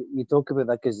funny you talk about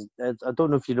that, because I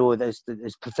don't know if you know this.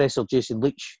 It's Professor Jason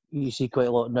Leach. You see quite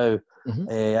a lot now.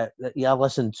 I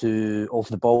listen to Off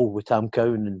the Ball with Tam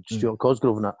Cowan and Stuart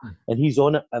Cosgrove and that, and he's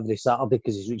on it every Saturday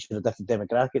because he's reaching a different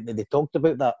demographic. They talked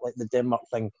about that, like the Denmark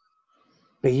thing,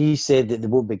 but he said that they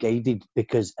won't be guided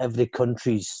because every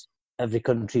country's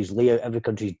layout, every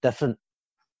country's different.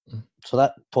 So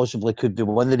that possibly could be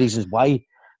one of the reasons why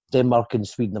Denmark and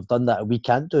Sweden have done that, and we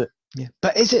can't do it. Yeah,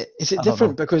 but is it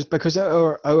different because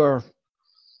our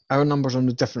numbers are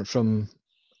no different from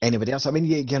anybody else. I mean,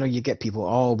 you know, you get people,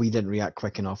 oh, we didn't react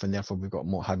quick enough, and therefore we've got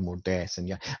had more deaths.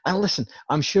 And listen,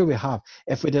 I'm sure we have.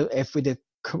 If we'd have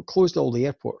closed all the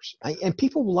airports, and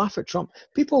people will laugh at Trump.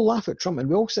 People laugh at Trump, and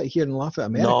we all sit here and laugh at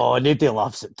America. No, nobody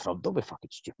laughs at Trump. Don't be fucking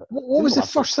stupid. What was the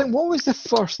first thing? What was the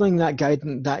first thing that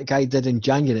guy did in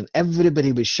January? And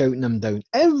everybody was shouting him down.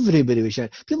 Everybody was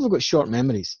shouting. People have got short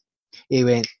memories. He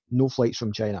went, no flights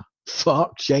from China.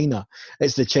 Fuck China.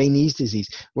 It's the Chinese disease.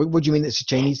 What do you mean it's the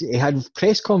Chinese? He had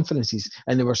press conferences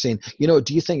and they were saying, you know,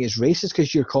 do you think it's racist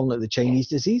because you're calling it the Chinese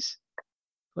disease?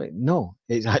 Like, no.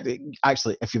 It's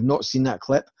actually, if you've not seen that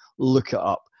clip, look it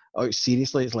up. Oh,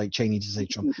 seriously, it's like Chinese disease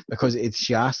Trump because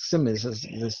she asks him, this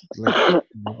like,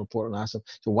 reporter asks him,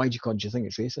 so why do you think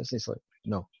it's racist? It's like,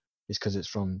 no, it's because it's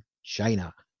from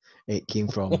China. It came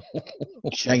from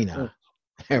China.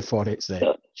 Therefore, it's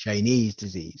the Chinese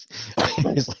disease.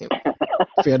 It's like,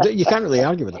 you can't really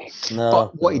argue with it. No.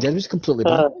 But what he did was completely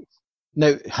bad.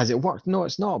 Now, has it worked? No,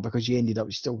 it's not, because you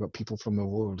still got people from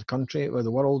all over the country or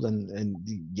the world, and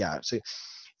so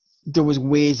there was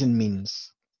ways and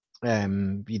means.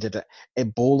 You did it.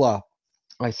 Ebola,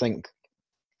 I think,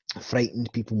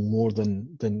 frightened people more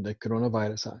than the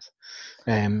coronavirus has.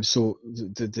 So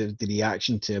the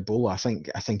reaction to Ebola,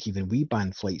 I think even we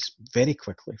banned flights very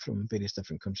quickly from various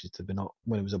different countries to be not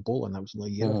when it was Ebola, and that was like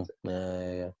a year.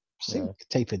 Same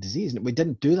type of disease, and we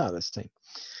didn't do that this time.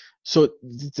 So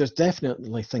there's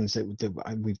definitely things that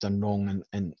we've done wrong,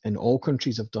 and all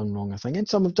countries have done wrong, I think, and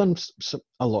some have done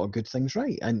a lot of good things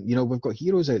right. And you know, we've got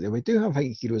heroes out there. We do have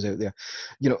heroes out there.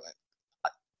 You know,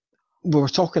 we were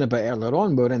talking about earlier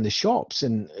on. We were in the shops,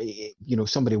 and you know,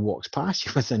 somebody walks past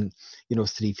you within 3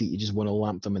 feet. You just want to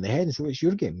lamp them in the head and say, "It's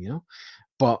your game," you know.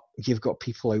 But you've got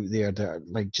people out there that are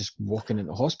like just walking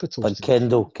into hospitals. But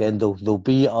Kendall, there'll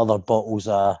be other bottles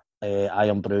of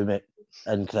Iron Brew, mate.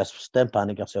 And crisps, don't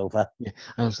panic yourself, eh? Yeah,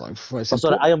 I was like,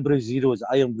 sorry, Iron Brew Zero. Is it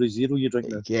Iron Brew Zero you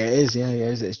drink now? Yeah, it is. Yeah, it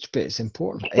is. It's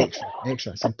important.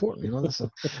 Extra. It's important, you know.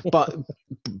 But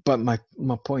my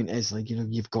point is, like, you know,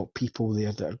 you've got people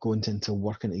there that are going into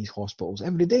work into these hospitals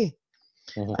every day,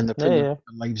 and they're putting their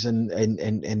lives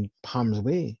in harm's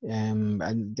way.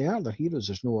 And they are the heroes.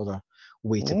 There's no other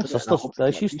way to put it.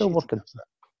 Is she still working?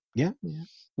 Yeah.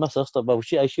 My sister, well,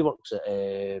 she works at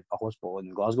a hospital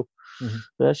in Glasgow.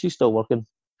 Yeah, she's still working.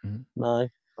 Aye,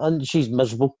 and she's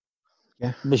miserable.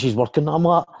 Yeah, but she's working. I'm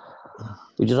like,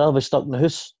 would you rather be stuck in the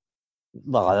house?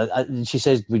 Well, she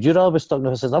says, would you rather be stuck in the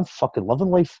house? I says, I'm fucking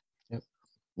living life. Yep.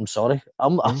 I'm sorry.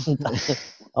 I'm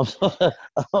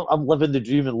living the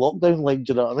dream in lockdown. Like,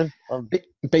 do you know what I mean?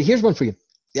 But here's one for you.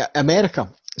 Yeah, America.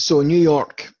 So New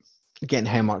York getting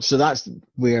hammered. So that's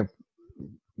where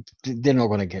they're not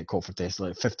going to get caught for this.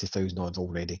 Like 50,000 odds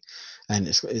already, and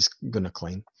it's going to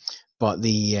climb. But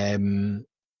the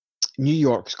New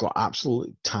York's got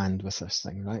absolutely tanned with this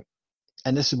thing, right?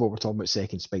 And this is what we're talking about,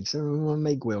 second spikes. It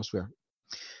might go elsewhere.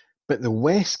 But the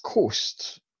West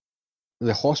Coast,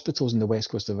 the hospitals in the West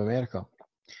Coast of America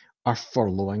are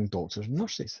furloughing doctors and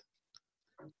nurses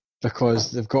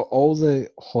because they've got all the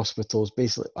hospitals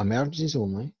basically emergencies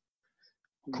only,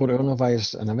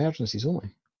 coronavirus and emergencies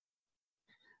only.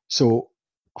 So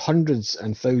hundreds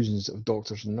and thousands of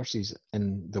doctors and nurses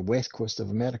in the West Coast of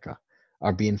America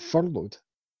are being furloughed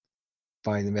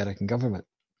by the American government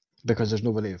because there's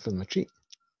nobody for them to treat.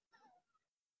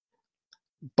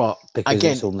 But because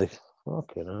again, it's only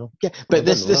okay now. Yeah, but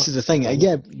this is the thing. But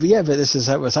this is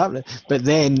what's happening. But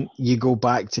then you go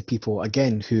back to people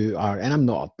again who are, and I'm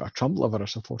not a Trump lover or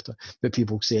supporter, but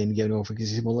people saying, you know,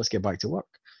 because well, let's get back to work.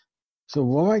 So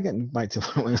why am I getting back to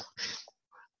work?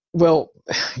 Well,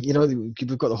 you know,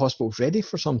 we've got the hospitals ready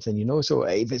for something, you know. So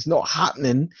if it's not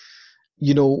happening,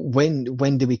 you know, when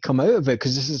do we come out of it?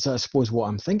 Because this is, I suppose, what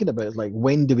I'm thinking about. Like,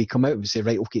 when do we come out of it? Say,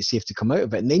 right, okay, it's safe to come out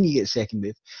of it, and then you get a second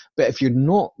wave. But if you're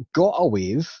not got a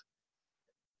wave,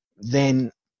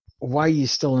 then why are you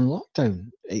still in lockdown?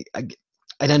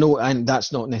 And I know, and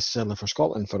that's not necessarily for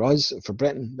Scotland, for us, for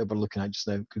Britain, that we're looking at just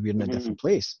now, because we're in a different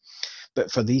place.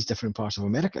 But for these different parts of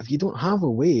America, if you don't have a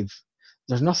wave,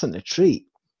 there's nothing to treat.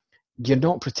 You're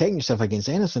not protecting yourself against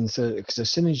anything. So, because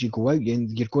as soon as you go out,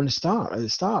 you're going to start at the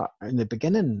start, in the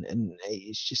beginning, and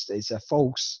it's a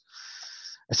false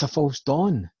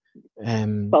dawn.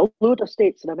 Well, a load of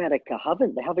states in America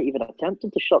haven't. They haven't even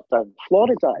attempted to shut down.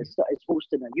 Florida is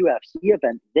hosting a UFC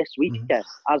event this weekend,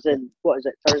 as in, what is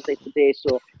it, Thursday today?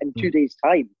 So in 2 days'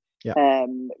 time. Yeah.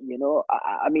 You know,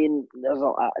 I mean,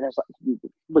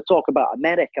 we talk about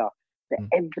America, that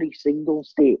every single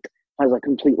state has a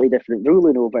completely different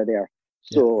ruling over there.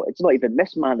 So it's not even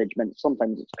mismanagement.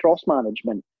 Sometimes it's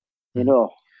cross-management, you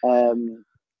know. We're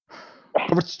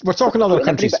talking other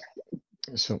countries.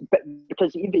 So, but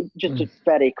because even just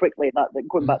very quickly, that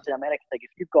going back to the American thing,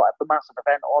 if you've got a massive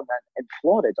event on in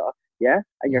Florida, yeah,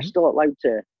 and you're still allowed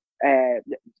to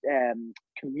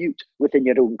commute within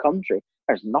your own country,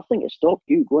 there's nothing to stop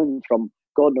you going from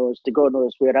God knows to God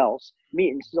knows where else,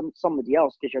 meeting somebody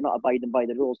else because you're not abiding by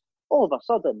the rules. All of a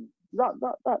sudden,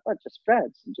 that just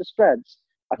spreads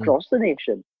across the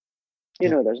nation. You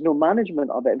know, there's no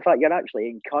management of it. In fact, you're actually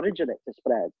encouraging it to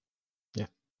spread. Yeah.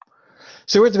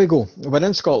 So where do we go? We're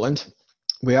in Scotland.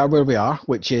 We are where we are,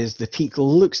 which is the peak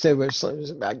looks to.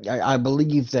 I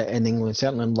believe that in England,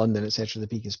 certainly in London, etc., the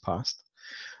peak is past.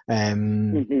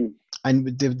 And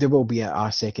there will be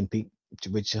a second peak,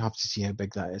 which you have to see how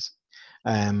big that is.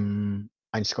 In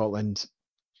Scotland,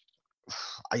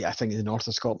 I think in the north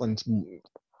of Scotland,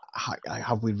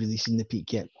 have we really seen the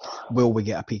peak yet? Will we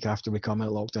get a peak after we come out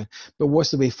of lockdown? But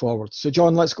what's the way forward? So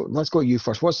John, let's go to you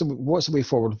first. What's the way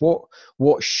forward?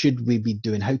 What should we be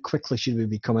doing? How quickly should we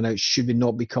be coming out? Should we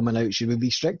not be coming out? Should we be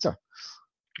stricter?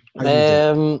 I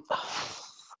don't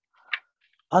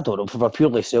know. From a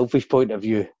purely selfish point of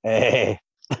view,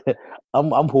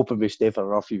 I'm hoping we stay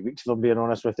for a few weeks. If I'm being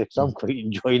honest with you, because I'm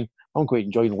quite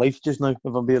enjoying life just now.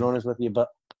 If I'm being honest with you, but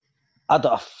I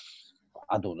don't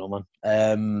know,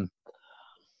 man.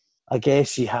 I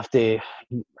guess you have to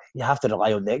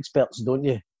rely on the experts, don't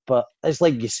you? But it's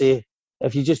like you say,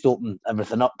 if you just open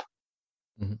everything up,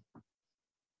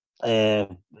 if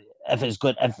it's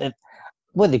good,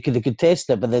 well, they could test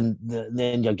it, but then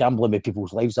you're gambling with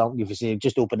people's lives, aren't you? If you say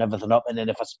just open everything up, and then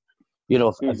if we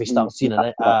start seeing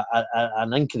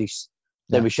an increase,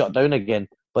 then we shut down again.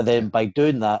 But then by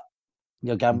doing that,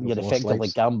 you're effectively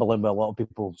gambling with a lot of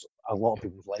people's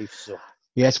lives. So.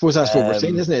 Yeah, I suppose that's what we're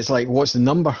saying, isn't it? It's like, what's the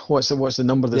number? What's the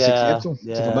number that's acceptable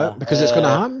to come out? Because it's going to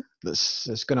happen.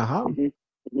 It's going to happen.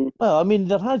 Well, I mean,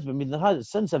 there has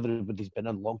since everybody's been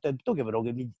in lockdown. Don't get me wrong.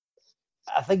 I mean,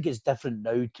 I think it's different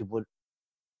now to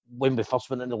when we first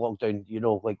went into lockdown. You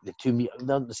know, like the 2 meter. I'm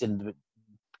not saying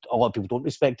a lot of people don't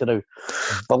respect it now,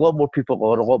 but a lot more people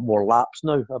are a lot more lax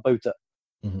now about it.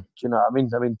 Do you know what I mean?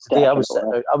 I mean, today I was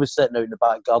sitting out in the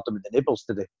back garden with the neighbours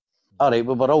today. All right,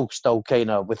 we were all still kind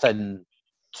of within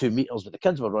 2 meters, but the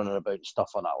kids were running about and stuff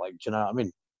like that. Like, do you know what I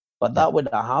mean? But that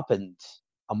wouldn't have happened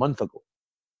a month ago.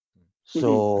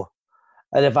 So,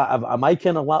 and am I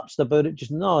kind of lapsed about it? Just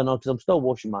no, because I'm still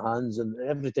washing my hands, and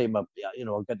every time I get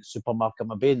to the supermarket,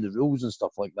 I'm obeying the rules and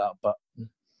stuff like that. But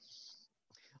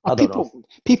I don't know.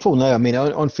 People now, I mean,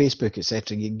 on Facebook,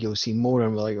 etc., you'll see more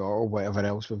and or whatever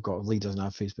else we've got. Lee doesn't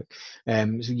have Facebook,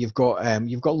 so you've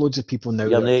got loads of people now.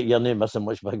 Your name missing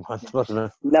much, big man.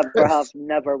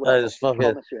 Never will. If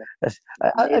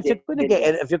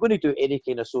you're going to do any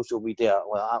kind of social media,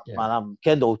 I'm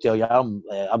Kendall will tell you, I'm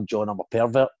John. I'm a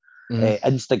pervert.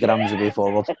 Instagram's the way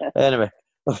forward. Anyway,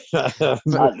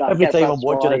 every time I'm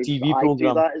watching a TV program, I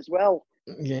do that as well.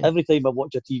 Yeah. Every time I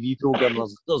watch a TV program,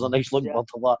 there's a nice link for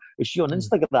that. Is she on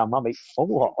Instagram? I might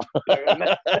follow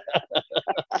her.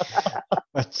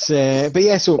 But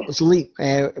yeah, so Lee,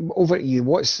 over to you.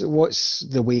 What's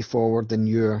the way forward in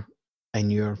your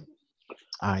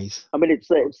eyes? I mean, it's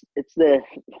the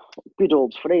good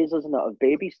old phrase, isn't it, of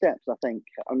baby steps? I think.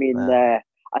 I mean, I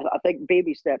think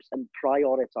baby steps and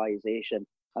prioritization.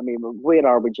 I mean, where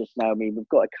are we just now? I mean, we've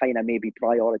got to kind of maybe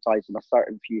prioritize on a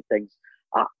certain few things.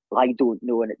 I don't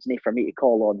know, and it's not for me to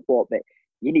call on what, but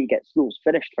you need to get schools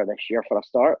finished for this year for a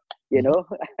start, you know?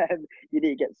 You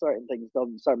need to get certain things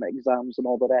done, certain exams and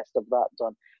all the rest of that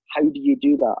done. How do you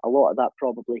do that? A lot of that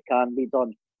probably can be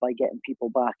done by getting people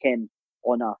back in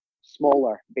on a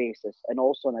smaller basis and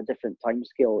also on a different time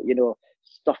scale, you know,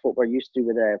 stuff what we're used to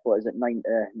with, 9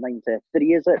 to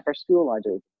 3, is it, for school? I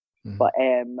do. But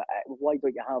why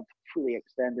don't you have fully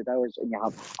extended hours and you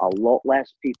have a lot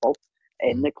less people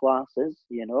in the classes,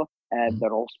 you know, and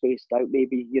they're all spaced out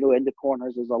maybe, you know, in the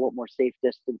corners there's a lot more safe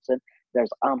distancing. There's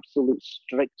absolute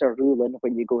stricter ruling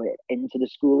when you go into the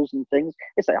schools and things.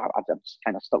 It's like, I'm just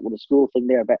kind of stuck with the school thing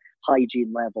there, but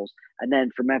hygiene levels. And then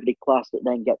from every class that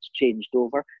then gets changed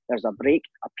over, there's a break,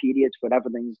 a period where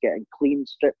everything's getting clean,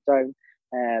 stripped down,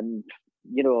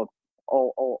 you know,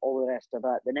 all the rest of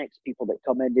that. The next people that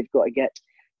come in, they've got to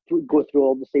go through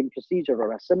all the same procedure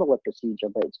or a similar procedure,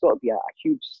 but it's got to be a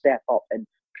huge step up in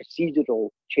procedural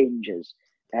changes,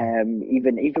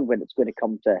 even when it's going to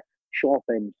come to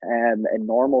shopping in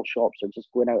normal shops or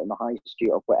just going out in the high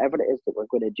street or whatever it is that we're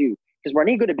going to do, because we're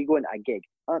not going to be going to a gig,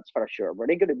 that's for sure. We're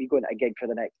not going to be going to a gig for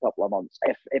the next couple of months,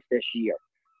 if this year.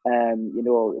 You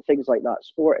know, things like that,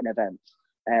 sporting events.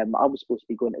 I was supposed to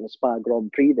be going to the Spa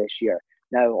Grand Prix this year.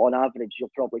 Now, on average, you'll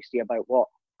probably see about 1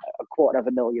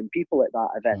 250,000 people at that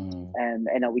event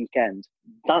in a weekend.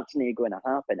 That's not going to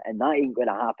happen, and that ain't going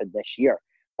to happen this year.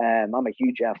 I'm a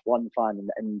huge F1 fan,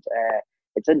 and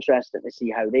it's interesting to see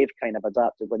how they've kind of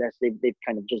adapted with this. They've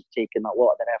kind of just taken a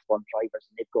lot of their F1 drivers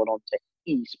and they've gone on to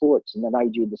esports, and they're now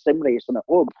doing the sim racing at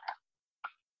home.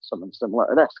 Something similar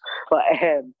to this. But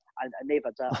and they've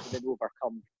adapted and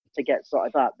overcome to get sort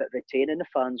of that, but retaining the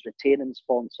fans, retaining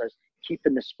sponsors,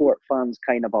 keeping the sport fans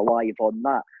kind of alive on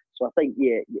that. So I think,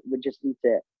 we just need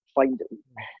to find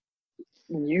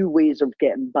new ways of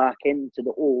getting back into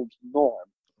the old norm.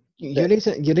 You raise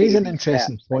an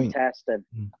interesting point. Testing.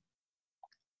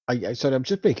 Sorry, I'm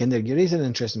just breaking there. You raise an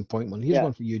interesting point. Well, here's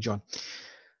one for you, John.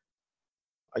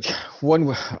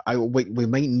 One we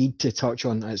might need to touch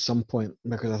on at some point,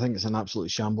 because I think it's an absolute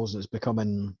shambles, and it's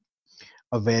becoming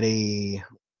a very...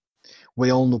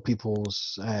 We all know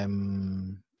people's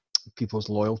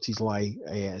loyalties lie,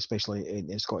 especially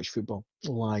in Scottish football,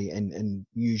 lie in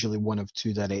usually one of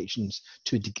two directions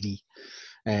to a degree.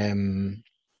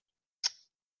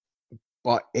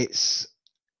 But it's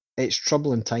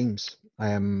troubling times.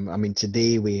 I mean,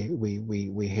 today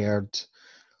we heard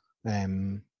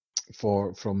from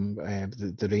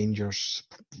the Rangers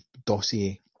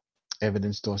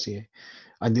evidence dossier,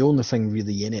 and the only thing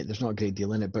really in it, there's not a great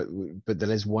deal in it, but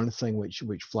there is one thing which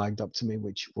flagged up to me,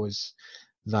 which was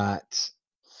that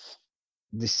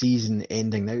the season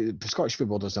ending. Now, Scottish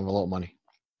football doesn't have a lot of money,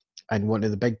 and one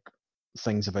of the big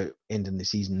things about ending the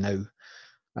season now,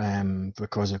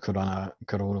 because of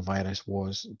coronavirus,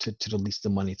 was to release the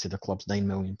money to the clubs, £9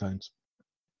 million.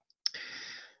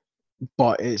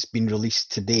 But it's been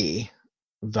released today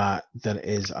that there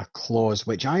is a clause,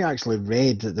 which I actually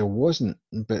read that there wasn't,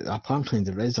 but apparently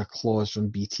there is a clause from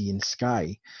BT and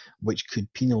Sky which could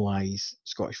penalise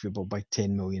Scottish football by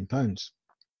 £10 million.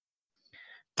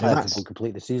 Don't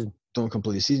complete the season. Don't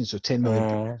complete the season, so £10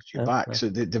 million you're back. So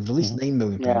they've released £9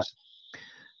 million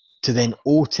to then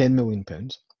owe £10 million.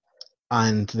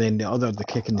 And then the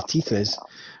kick in the teeth is,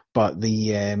 but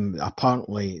the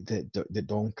apparently the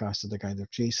Doncaster, the guy they're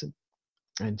chasing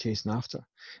after,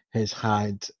 has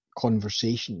had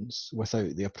conversations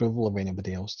without the approval of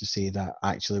anybody else to say that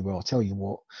actually, well, I'll tell you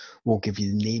what, we'll give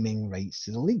you the naming rights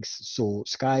to the leagues. So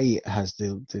Sky has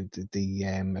the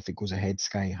if it goes ahead,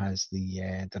 Sky has the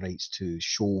rights to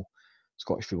show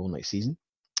Scottish football next season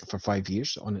for 5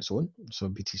 years on its own. So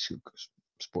BT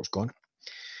Sport's gone,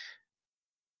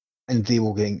 and they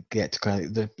will get to kind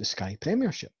of the Sky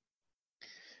Premiership.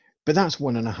 But that's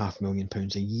 £1.5 million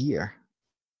a year,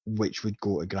 which would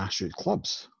go to grassroots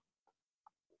clubs.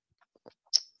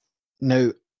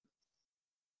 Now,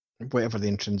 whatever the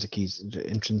intrinsic,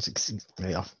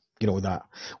 that,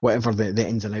 whatever the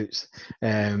ins and outs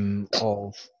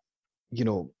of,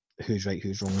 who's right,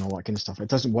 who's wrong, and all that kind of stuff, it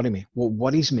doesn't worry me. What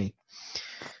worries me,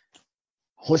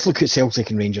 let's look at Celtic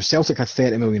and Rangers. Celtic had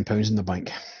 £30 million in the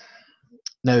bank.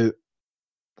 Now,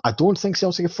 I don't think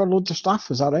Celtic have furloughed their staff.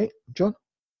 Is that right, John?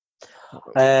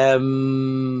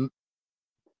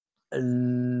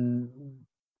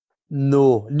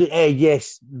 No.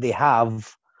 Yes, they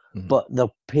have, but they're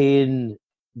paying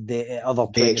the other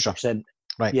 20%.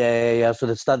 Right. Yeah. So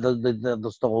they're still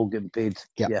all getting paid.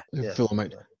 Yeah. Full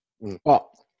amount. But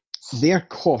their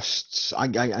costs,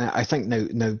 I think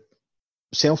now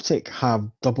Celtic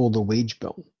have double the wage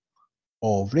bill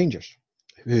of Rangers,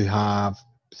 who have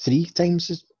 3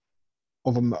 times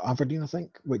of Aberdeen, I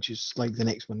think, which is like the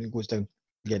next one. It goes down.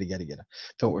 Get it.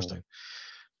 Filters down.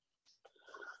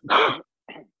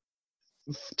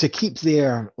 To keep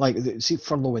their,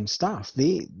 furloughing staff,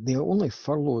 they only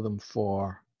furlough them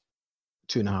for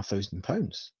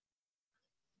 £2,500.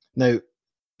 Now,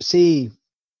 say,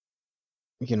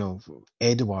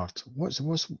 Edward,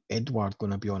 what's Edward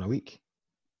going to be on a week?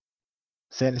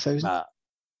 30,000?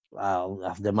 I'll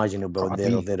have to imagine he'll be on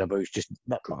there or thereabouts. Just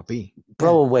gotta be.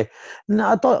 Probably. No,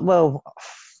 I thought. Well,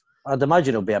 I'd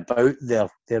imagine it'll be about there or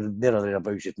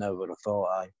thereabouts just now. Would have thought.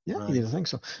 I think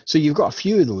so. So you've got a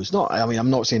few of those. I'm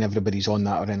not saying everybody's on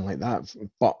that or anything like that,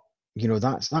 but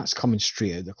that's coming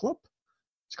straight out of the club.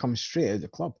 It's coming straight out of the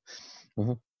club.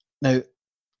 Mm-hmm. Now,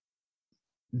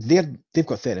 they've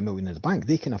got 30 million in the bank.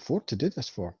 They can afford to do this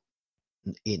for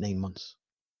 8-9 months.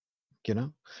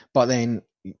 But then,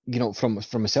 from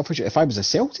a selfish, if I was a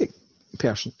Celtic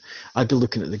person, I'd be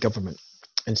looking at the government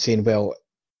and saying, well,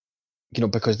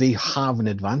 because they have an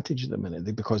advantage at the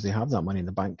minute, because they have that money in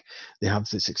the bank, they have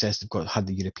the success, they've had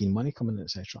the European money coming in,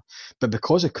 etc. But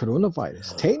because of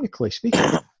coronavirus, technically speaking,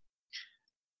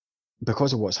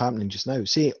 because of what's happening just now,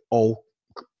 say all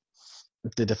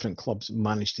the different clubs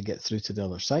manage to get through to the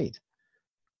other side,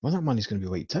 well, that money's going to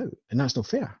be wiped out, and that's not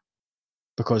fair.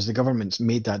 because the government's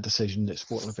made that decision that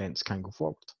sporting events can go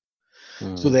forward.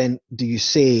 So then, do you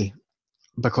say,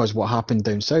 because what happened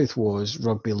down south was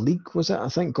rugby league, was it? I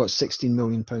think got £16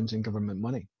 million in government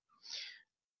money.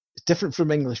 It's different from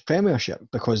English Premiership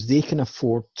because they can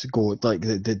afford to go, like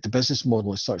the business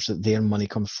model is such that their money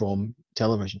comes from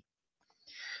television.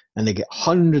 And they get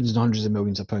hundreds and hundreds of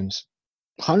millions of pounds.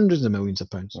 Hundreds of millions of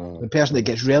pounds. The person that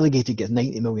gets relegated gets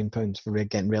 £90 million for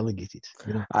getting relegated.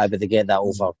 You know? Aye, but they get that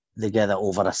over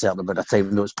a certain amount of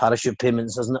time. Those parachute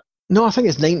payments, isn't it? No, I think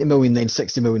it's 90 million, then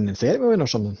 60 million, then 30 million or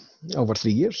something over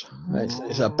 3 years.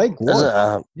 It's a big one. Is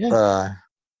it? Yeah.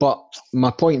 But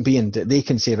my point being that they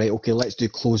can say, right, okay, let's do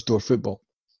closed door football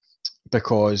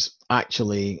because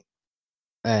actually,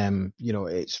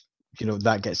 it's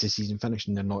that gets the season finished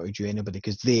and they're not due anybody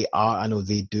because I know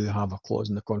they do have a clause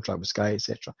in the contract with Sky,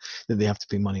 etc., that they have to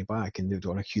pay money back and they've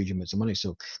done a huge amounts of money.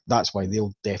 So that's why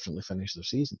they'll definitely finish their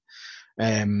season.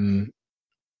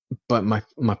 But my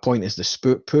point is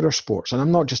the poorer sports, and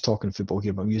I'm not just talking football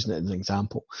here, but I'm using it as an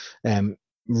example.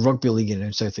 Rugby league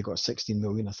in South, they got 16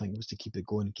 million, I think, was to keep it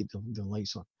going and keep the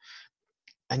lights on.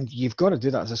 And you've got to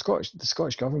do that as the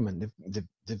Scottish government.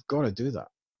 They've got to do that.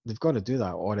 They've got to do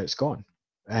that, or it's gone.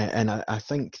 And I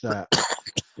think that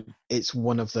it's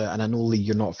one of the. And I know, Lee,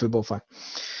 you're not a football fan,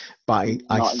 but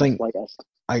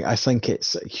I think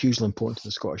it's hugely important to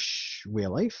the Scottish way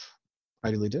of life. I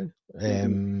really do.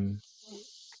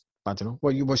 I don't know.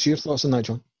 What's your thoughts on that,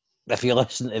 John? If you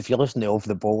listen to Off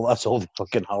the Ball, that's all they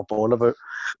fucking harp on about.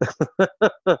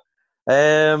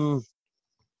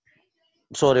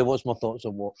 Sorry, what's my thoughts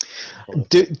on what?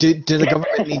 Do the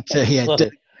government need to? Yeah,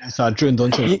 so I drew on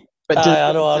to it. But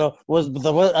I know.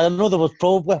 I know there was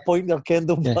probably a point there,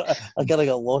 Kendall, but I kind of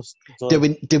got lost. So. Do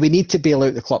we need to bail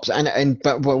out the clubs?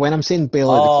 But when I'm saying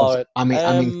bail out the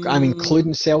clubs, I'm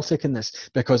including Celtic in this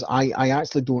because I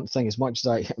actually don't think as much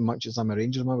as I'm a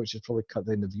Rangers man, which has probably cut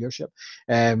down the viewership.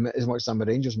 As much as I'm a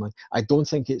Rangers man, I don't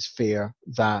think it's fair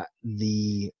that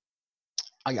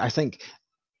I think.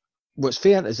 What's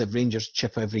fair is if Rangers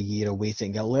chip every year away to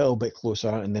get a little bit closer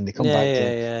and then they come back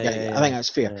I think that's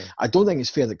fair. Yeah. I don't think it's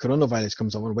fair that coronavirus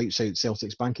comes along and wipes out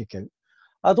Celtic's bank account.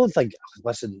 I don't think,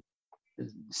 listen,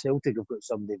 Celtic have got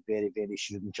somebody very, very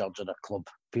shrewd in charge of their club,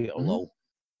 Peter Lowe.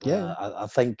 Yeah. I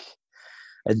think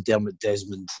in Dermot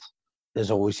Desmond, there's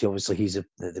obviously he's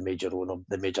the major owner,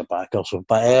 the major backer. So,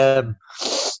 but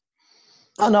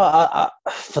I know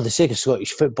for the sake of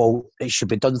Scottish football, it should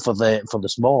be done for the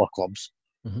smaller clubs.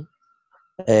 Mm-hmm.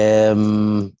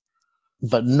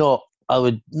 But not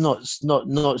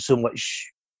so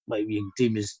much like your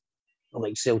team is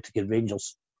like Celtic and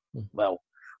Rangers. Well,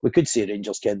 we could say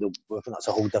Rangers, Kendall, but that's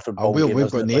a whole different ball game.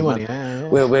 We've got name on it, yeah.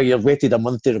 Where you've waited a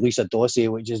month to release a dossier,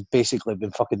 which has basically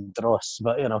been fucking dross.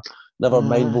 But never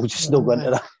mind. We'll just not go into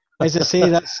that. As I say,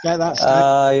 that's.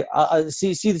 I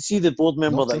see the board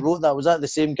member that wrote that. Was that the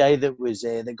same guy that was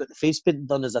that got the face paint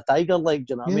done as a tiger? Like,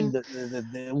 do you know what I mean?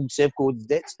 The old Sevco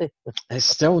Detsty. It's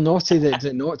still naughty that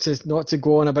not to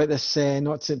go on about this.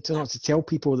 Not to tell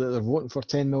people that they're voting for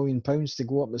 £10 million to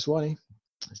go up this way.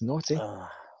 It's naughty.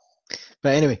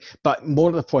 But anyway, but more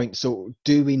to the point. So,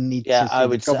 do we need? Yeah, I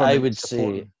would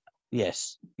say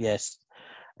yes.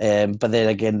 But then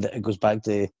again, it goes back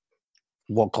to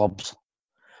what clubs.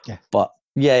 Yeah. But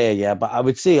yeah. But I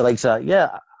would say, like I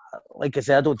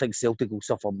said, I don't think Celtic will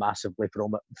suffer massively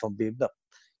from it.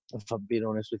 If I'm being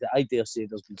honest with you, I dare say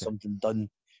there's been something done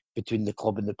between the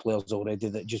club and the players already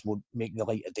that just won't make the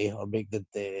light of day or make the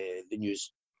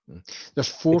news. There's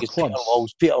four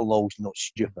clubs. Peter Law's not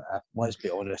stupid. Let's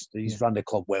be honest. He's run the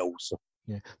club well. So.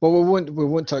 Yeah. Well, we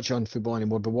won't touch on football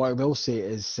anymore. But what I will say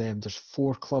is, there's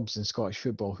 4 clubs in Scottish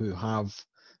football who have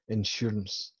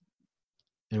insurance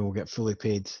and will get fully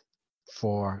paid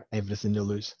for everything they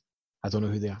lose. I don't know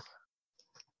who they are.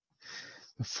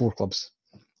 4 clubs,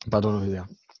 but I don't know who they are.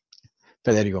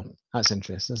 But there you go. That's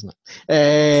interesting, isn't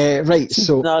it? Right.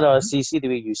 So no. See the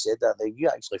way you said that. You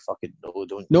actually fucking know,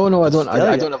 don't you? No, I don't.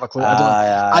 I don't have a clue.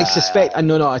 I suspect.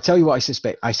 No. I tell you what I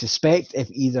suspect. I suspect if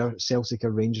either Celtic or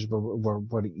Rangers were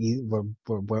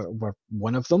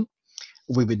one of them,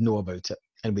 we would know about it,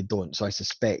 and we don't. So I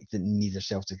suspect that neither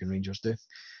Celtic and Rangers do.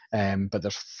 But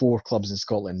there's 4 clubs in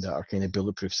Scotland that are kind of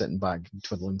bulletproof, sitting back,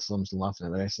 twiddling thumbs and laughing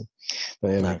at the rest of them. But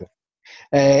there we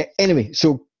go. Anyway,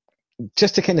 so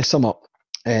just to kind of sum up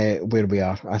where we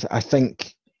are, I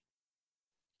think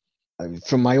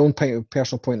from my own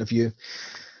personal point of view,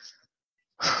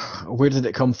 where did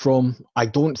it come from? I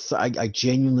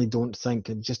genuinely don't think,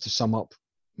 and just to sum up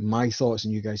my thoughts,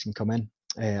 and you guys can come in,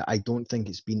 I don't think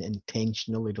it's been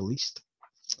intentionally released.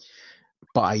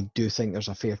 But I do think there's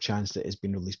a fair chance that it's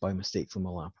been released by mistake from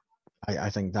a lab.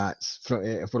 I think that's,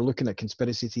 if we're looking at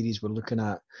conspiracy theories, we're looking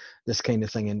at this kind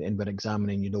of thing, and we're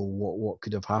examining, what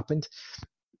could have happened.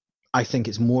 I think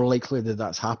it's more likely that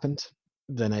that's happened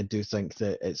than I do think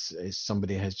that it's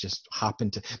somebody has just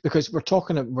happened to, because we're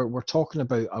talking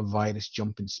about a virus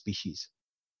jumping species,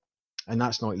 and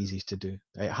that's not easy to do.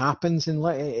 It happens in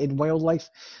wildlife,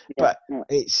 but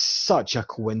it's such a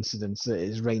coincidence that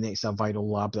it's right next to a viral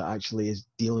lab that actually is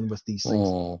dealing with these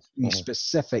things, these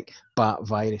specific bat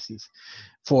viruses,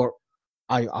 for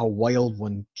a wild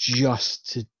one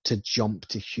just to jump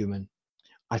to human.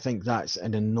 I think that's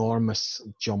an enormous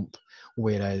jump,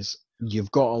 whereas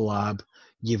you've got a lab,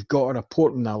 you've got a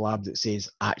report in that lab that says,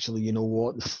 actually, you know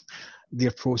what,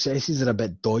 their processes are a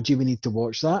bit dodgy, we need to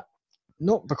watch that.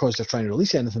 Not because they're trying to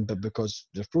release anything, but because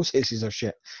their processes are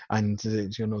shit, and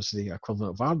it's the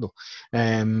equivalent of Ardo,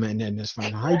 and as far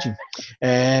as hygiene.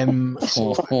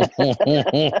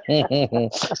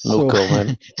 No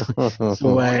comment.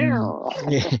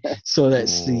 So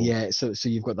that's so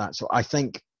you've got that. So I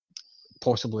think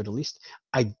possibly released.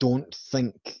 I don't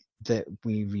think that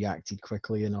we reacted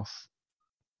quickly enough,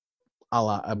 a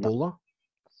la Ebola.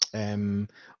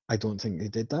 I don't think they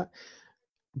did that.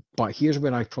 But here's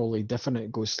where I probably differ. It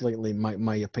goes slightly,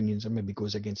 my opinions, or maybe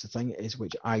goes against the thing, is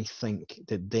which I think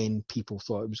that then people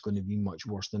thought it was going to be much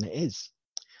worse than it is.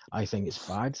 I think it's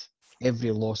bad.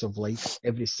 Every loss of life,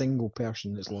 every single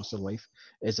person that's lost their life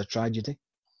is a tragedy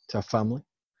to a family.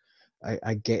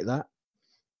 I get that.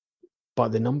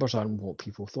 But the numbers aren't what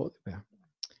people thought they were.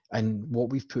 And what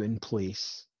we've put in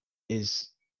place is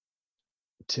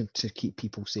to keep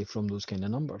people safe from those kind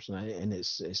of numbers, and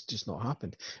it's just not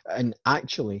happened. And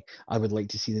actually, I would like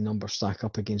to see the numbers stack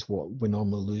up against what we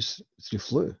normally lose through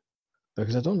flu,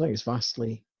 because I don't think it's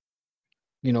vastly,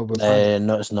 no,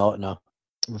 it's not. No,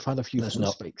 we've had a few flu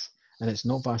spikes, and it's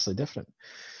not vastly different.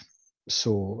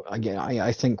 So again,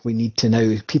 I think we need to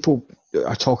now. People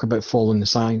are talking about following the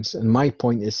science, and my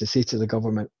point is to say to the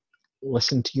government,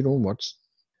 listen to your own words,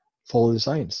 follow the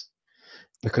science,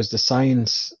 because the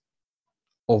science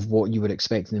of what you were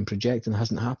expecting and projecting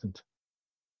hasn't happened.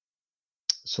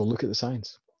 So look at the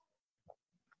science.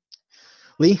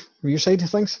 Lee, from your side of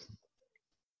things,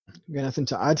 you got anything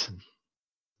to add?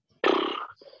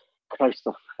 Christ,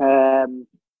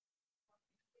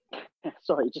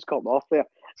 sorry, you just cut me off there.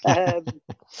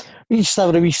 You just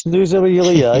having a wee snoozer with you,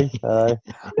 Lee, aye? What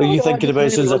are you thinking about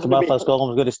as soon as I come after Scotland?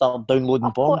 I'm going to start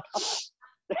downloading porn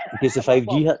in case the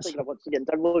 5G hits. I want to get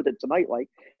downloaded tonight,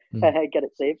 get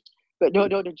it saved. But no,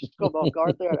 just come off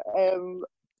guard there.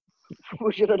 What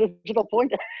was your original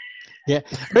point? Yeah,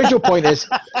 original point is,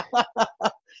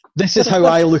 this is how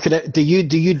I look at it. Do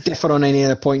you differ on any of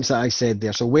the points that I said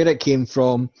there? So where it came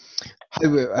from, how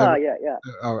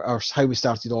we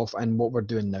started off, and what we're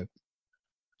doing now.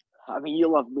 I mean, you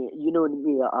love me. You know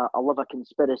me. I love a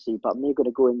conspiracy, but I'm not going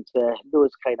to go into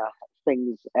those kind of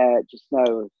things just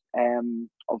now.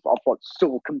 Of what's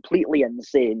so completely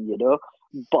insane,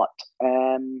 But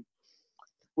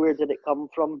where did it come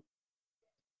from?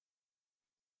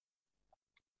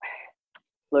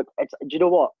 Look, do you know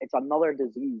what? It's another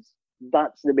disease.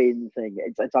 That's the main thing.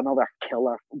 It's another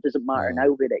killer. It doesn't matter now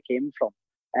where it came from.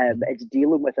 It's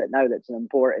dealing with it now that's an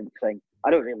important thing.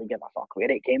 I don't really give a fuck where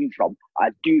it came from.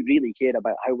 I do really care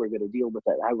about how we're going to deal with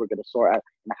it, how we're going to sort it,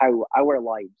 and how our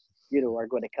lives, are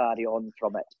going to carry on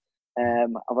from it.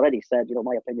 I've already said,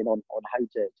 my opinion on how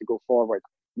to go forward.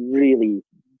 Really,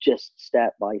 just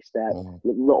step by step,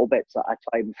 little bits at a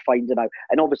time, finding out,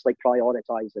 and obviously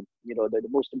prioritizing. The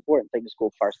most important things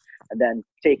go first, and then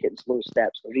take it in slow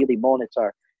steps. Really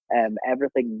monitor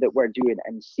everything that we're doing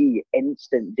and see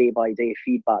instant day by day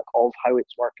feedback of how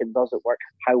it's working, does it work,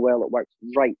 how well it works.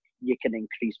 Right, you can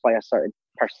increase by a certain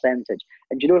percentage.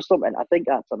 And something, I think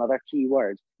that's another key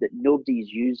word that nobody's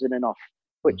using enough,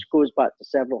 which goes back to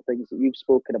several things that you've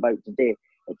spoken about today.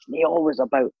 It's not always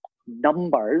about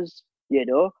numbers,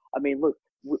 I mean, look,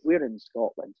 we're in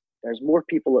Scotland. There's more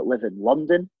people that live in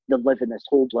London than live in this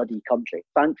whole bloody country,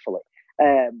 thankfully.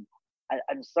 And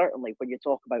certainly when you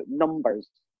talk about numbers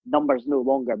no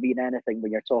longer mean anything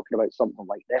when you're talking about something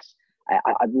like this.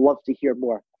 I'd love to hear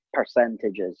more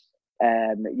percentages,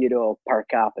 per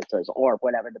capitas, or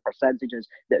whatever the percentages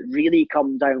that really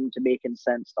come down to making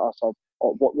sense to us of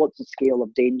what's the scale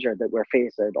of danger that we're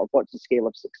facing, or what's the scale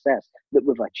of success that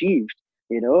we've achieved,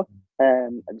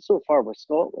 and so far with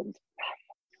Scotland,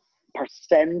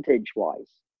 percentage-wise,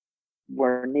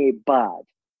 we're nae bad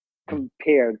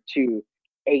compared to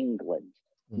England,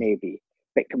 maybe,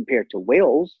 but compared to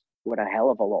Wales, we're a hell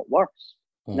of a lot worse.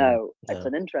 Now, it's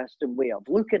an interesting way of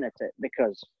looking at it,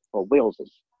 because Wales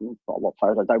is a lot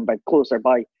further down, but closer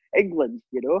by England,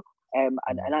 and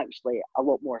actually a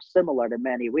lot more similar in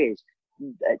many ways.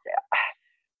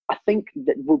 I think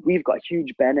that we've got a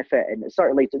huge benefit, and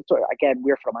certainly, again,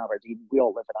 we're from Aberdeen. We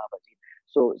all live in Aberdeen,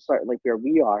 so certainly where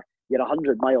we are, you're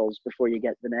 100 miles before you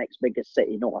get to the next biggest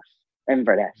city north,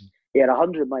 Inverness. You're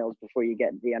 100 miles before you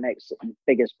get to the next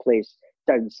biggest place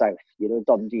down south,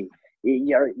 Dundee.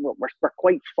 We're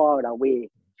quite far away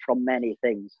from many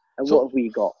things. And So what have we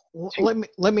got?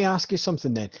 let me ask you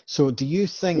something then. So do you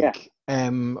think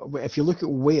if you look at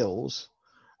Wales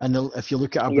and if you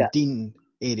look at Aberdeen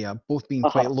area, both being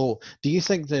quite low, do you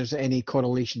think there's any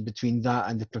correlation between that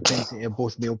and the propensity of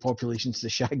both male populations to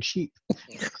shag sheep?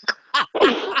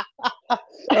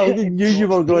 I knew you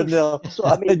were going there. So,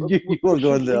 I mean, knew you were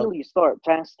going there. Really start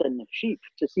testing sheep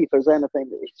to see if there's anything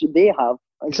that they have.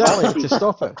 Exactly, to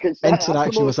stop it. 'Cause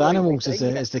Interaction with that's the animals most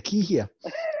is the key here.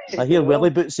 I hear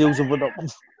welly boot sales have went up.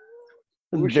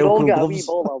 We should all Velcro get a gloves. wee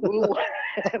ball of wool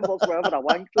whilst we're having a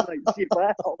wank tonight, see if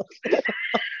that helps.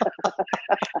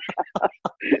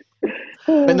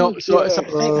 But no, so I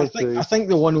Oh, think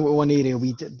the one area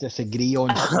we disagree on,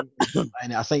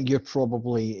 and I think you're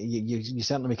probably you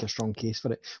certainly make a strong case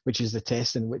for it, which is the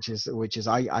testing, which is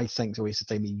I think is a waste of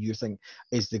time, and you think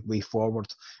is the way forward.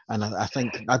 And I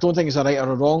don't think it's a right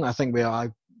or a wrong. I think we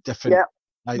are different. Yeah.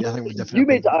 I think we're different. You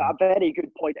made a very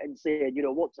good point in saying,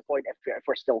 what's the point if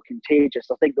we're still contagious?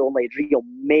 I think the only real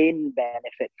main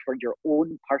benefit for your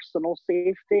own personal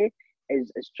safety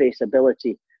is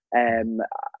traceability.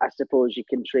 I suppose you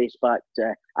can trace back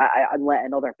to and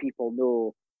letting other people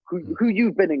know who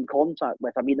you've been in contact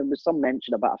with. I mean, there was some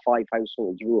mention about a 5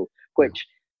 households rule, which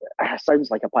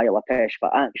sounds like a pile of pish,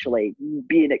 but actually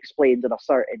being explained in a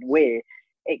certain way,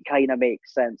 it kind of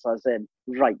makes sense, as in,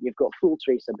 right, you've got full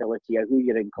traceability of who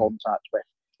you're in contact with.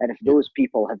 And if those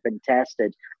people have been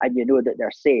tested and you know that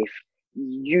they're safe,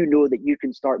 you know that you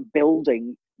can start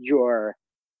building your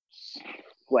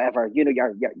whatever,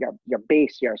 your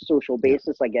base, your social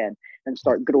basis again, and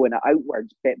start growing it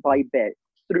outwards bit by bit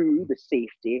through the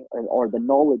safety or the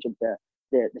knowledge of the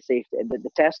safety and the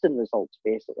testing results,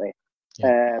 basically.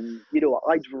 Yeah.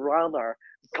 I'd rather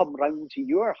come round to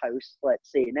your house, let's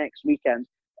say next weekend,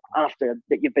 after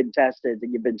that you've been tested,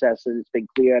 it's been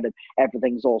cleared and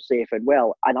everything's all safe and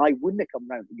well, and I wouldn't have come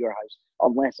round to your house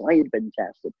unless I had been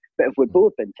tested. But if we've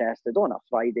both been tested on a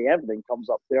Friday, everything comes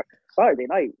up there, Saturday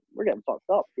night, we're getting fucked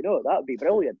up, that would be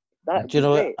brilliant. Do you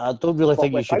know what? Great. I don't really But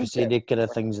think you should be without saying it- these kind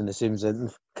of things in the same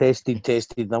sentence. Tested,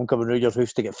 and I'm coming round your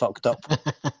house to get fucked up.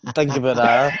 Think about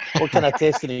that. What kind of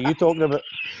testing are you talking about?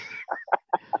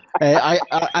 I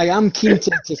am keen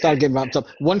to start getting wrapped up.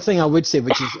 One thing I would say,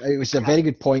 which is a very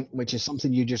good point, which is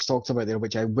something you just talked about there,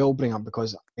 which I will bring up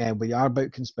because we are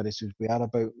about conspiracies, we are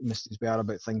about mysteries, we are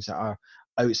about things that are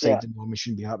outside the norm and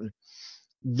shouldn't be happening.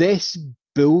 This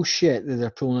bullshit that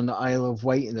they're pulling on the Isle of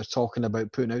Wight and they're talking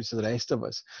about putting out to the rest of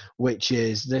us, which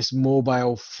is this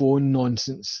mobile phone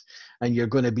nonsense, and you're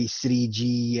going to be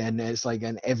 3G, and it's like,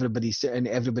 and everybody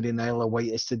in the Isle of Wight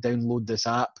is to download this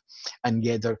app, and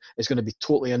it's going to be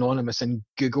totally anonymous, and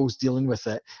Google's dealing with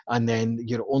it, and then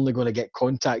you're only going to get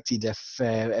contacted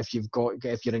if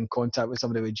you're in contact with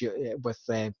somebody with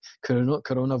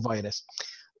coronavirus.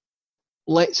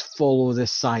 Let's follow the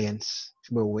science,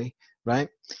 will we? Right,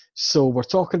 so we're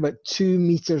talking about 2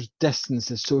 meters distance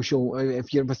is social.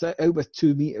 If you're out with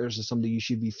 2 meters or something, you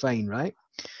should be fine, right?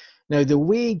 Now, the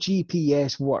way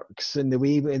GPS works and the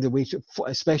way,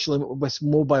 especially with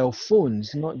mobile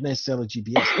phones, not necessarily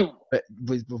GPS, but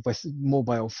with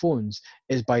mobile phones,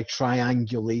 is by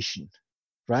triangulation,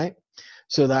 right?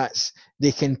 So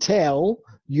they can tell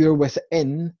you're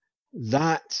within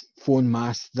that phone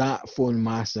mast, and that phone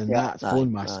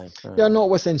mast. They're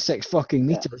not within 6 fucking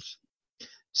meters.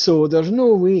 So there's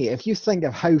no way, if you think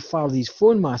of how far these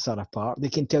phone masts are apart, they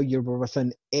can tell you we're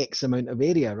within X amount of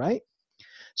area, right?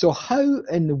 So how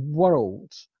in the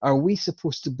world are we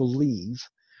supposed to believe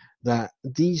that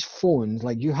these phones,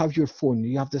 like you have your phone,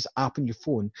 you have this app on your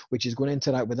phone, which is going to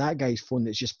interact with that guy's phone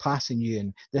that's just passing you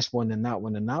in this one and that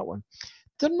one and that one?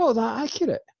 They're not that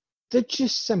accurate. They're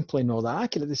just simply not that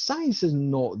accurate. The science is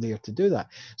not there to do that.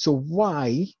 So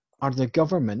why are the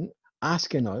government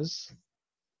asking us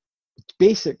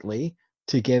basically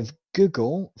to give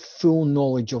Google full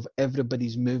knowledge of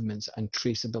everybody's movements and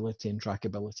traceability and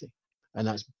trackability? And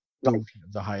that's bullshit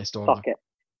of the highest order. Fuck it.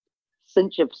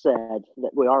 Since you've said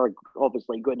that we are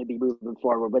obviously going to be moving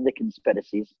forward with the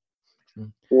conspiracies,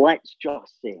 let's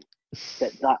just say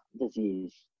that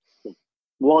disease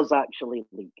was actually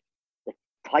leaked. The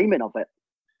timing of it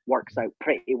works out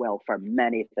pretty well for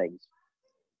many things.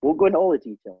 We'll go into all the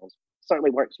details.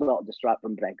 Certainly works well to distract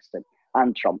from Brexit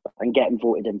and Trump and getting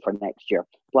voted in for next year.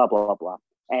 Blah, blah, blah.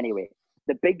 Anyway,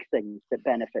 the big thing that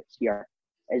benefits here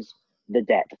is the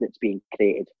debt that's being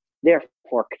created,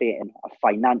 therefore creating a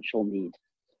financial need.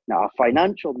 Now, a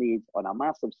financial need on a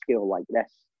massive scale like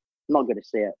this, I'm not going to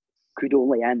say it, could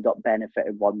only end up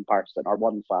benefiting one person or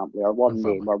one family or one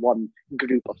name or one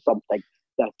group of something.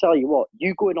 Now, I tell you what,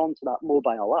 you going onto that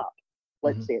mobile app,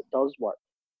 let's say it does work.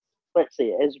 Let's say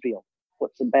it is real.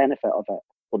 What's the benefit of it?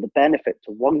 Well, the benefit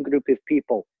to one group of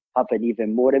people having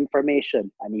even more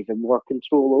information and even more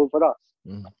control over us.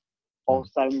 All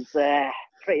sounds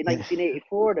pretty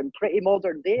 1984 and pretty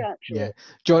modern day, actually. Yeah,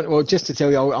 John. Well, just to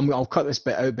tell you, I'll cut this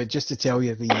bit out, but just to tell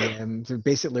you,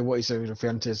 basically what he's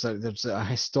referring to is that there's a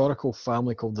historical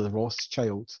family called the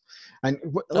Rothschilds, and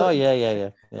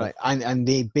right, and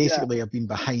they basically have been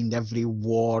behind every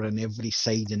war and every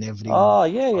side and every. No,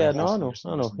 yeah. In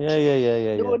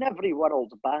every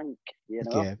World Bank, you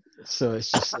know. Yeah, so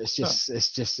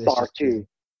it's just Bar two.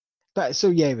 But so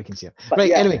yeah, we can see it. But right,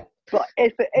 yeah, anyway. But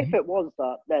if it was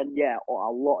that, then yeah, a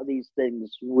lot of these things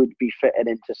would be fitted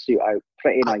into suit out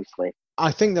pretty nicely.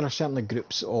 I think there are certainly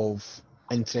groups of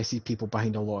interested people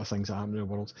behind a lot of things that happen in the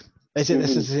world.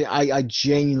 I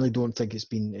genuinely don't think it's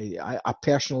been. I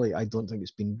personally, I don't think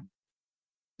it's been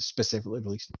specifically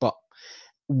released. But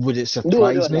would it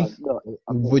surprise me? No,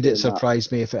 would it surprise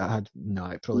me if it had? No,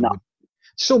 it probably would.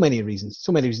 So many reasons.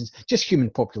 Just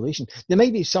human population. There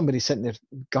might be somebody sitting there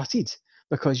gutted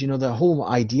because, you know, the whole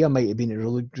idea might have been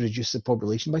to reduce the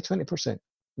population by 20% in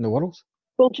the world.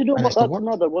 Well, do you know what? That's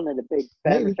another one of the big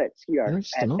benefits here.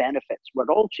 Benefits. We're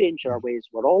all changing our ways.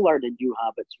 We're all learning new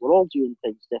habits. We're all doing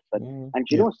things different. And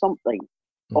do you know something?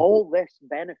 All this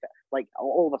benefit, like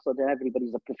all of a sudden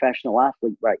everybody's a professional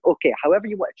athlete, right? Okay, however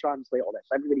you want to translate all this,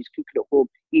 everybody's cooking at home,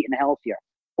 eating healthier.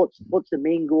 What's the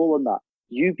main goal in that?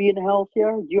 You being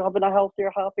healthier, you having a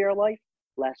healthier, happier life,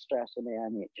 less stress in the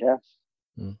NHS,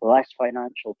 less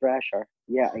financial pressure,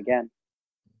 yet again,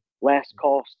 less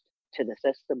cost to the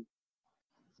system,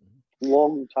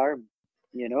 long term,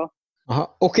 you know?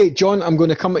 Okay, John, I'm going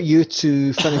to come at you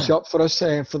to finish up for us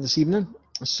for this evening.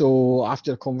 So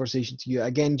after the conversation to you,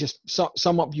 again, just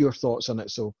sum up your thoughts on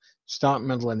it. So start,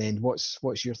 middle and end.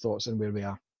 What's your thoughts on where we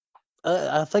are?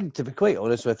 I think, to be quite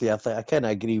honest with you, I kind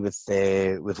of agree with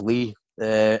Lee.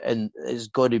 And it's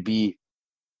going to be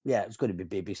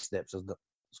baby steps, isn't it?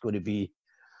 It's going to be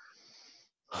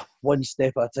one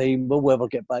step at a time. Will we ever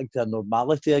get back to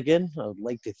normality again? I'd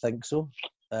like to think so.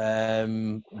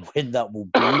 When that will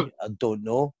be, I don't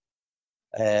know.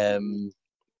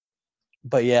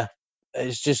 But yeah,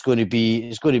 it's going to be interesting.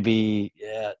 It's going to be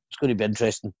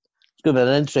an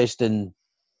interesting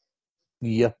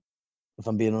year, if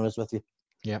I'm being honest with you.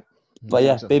 Yeah. But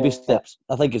yeah, baby steps.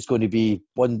 I think it's going to be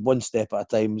one step at a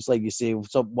time. It's like you say,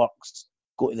 if something works,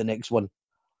 go to the next one.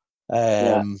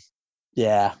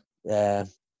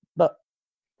 But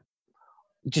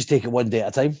just take it one day at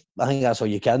a time. I think that's all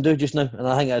you can do just now. And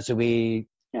I think that's the way,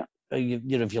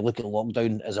 you know, if you look at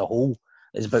lockdown as a whole,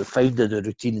 it's about finding a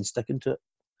routine and sticking to it.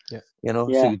 Yeah. You know,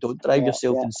 so you don't drive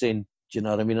yourself insane. Do you know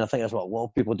what I mean? I think that's what a lot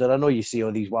of people do. I know you see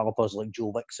all these wallopers like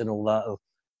Joe Wicks and all that,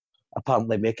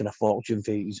 apparently making a fortune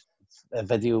for his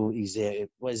video. He's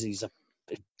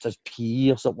does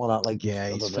PE or something like that. Like, yeah,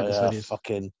 he's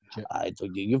fucking.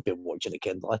 You've been watching it,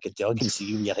 Kendall. I can tell. I can see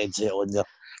you in your headset on there,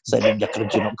 sitting in your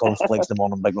crunching up cornflakes in the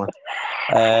morning, big man.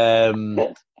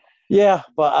 Yeah,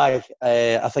 but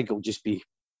I think it'll just be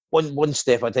one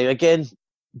step at a time. Again,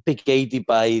 be guided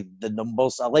by the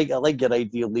numbers. I like your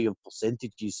idea, Lee, of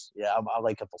percentages. Yeah, I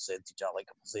like a percentage.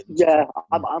 Yeah,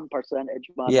 I'm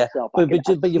percentage man myself. But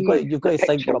you've got to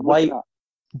think why.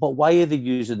 But why are they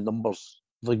using numbers?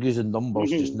 They're using numbers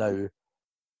just now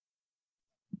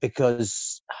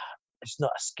because it's not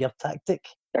a scare tactic.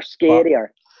 They're scarier.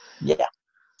 Yeah,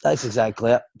 that's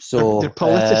exactly it. So they're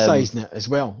politicising it as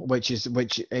well, which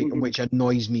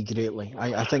annoys me greatly.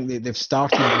 I think they've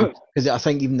started because I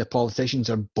think even the politicians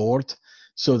are bored,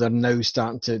 so they're now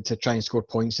starting to try and score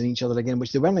points in each other again,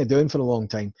 which they weren't doing for a long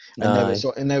time. And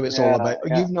now it's all about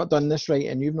you've not done this right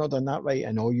and you've not done that right,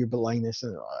 and you're belying this.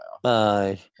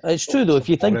 Aye, it's true though. If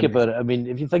you think about it, I mean,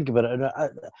 the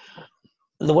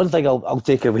one thing I'll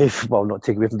take away from, well, not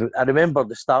take away from, I remember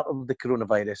the start of the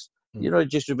coronavirus. You know,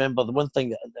 just remember the one thing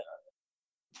that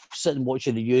sitting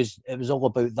watching the news, it was all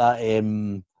about that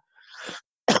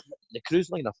the cruise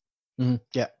liner.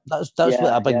 Yeah, that's what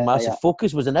a big massive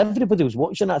focus was, and everybody was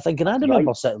watching that thinking. I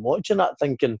remember sitting watching that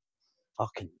thinking,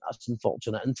 "Fucking, that's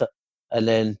unfortunate, isn't it?" And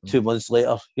then 2 months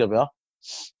later, here we are.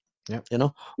 Yeah, you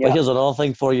know. But here's another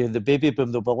thing for you: the baby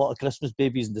boom. There'll be a lot of Christmas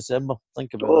babies in December.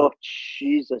 Think about that. Oh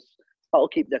Jesus, that'll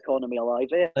keep the economy alive.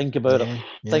 Think about it.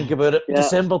 Think about it.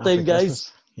 December time,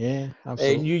 guys. Yeah,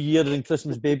 absolutely. New Year and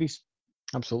Christmas babies.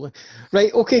 Absolutely.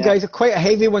 Right, okay, Yeah. guys, quite a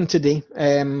heavy one today.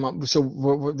 So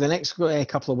the next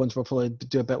couple of ones we'll probably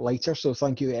do a bit lighter. So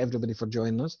thank you everybody for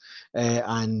joining us,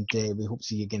 and we hope to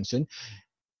see you again soon.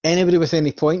 Anybody with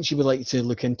any points you would like to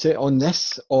look into on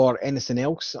this or anything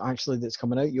else actually that's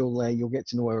coming out, you'll get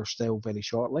to know our style very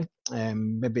shortly.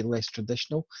 Maybe less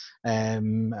traditional,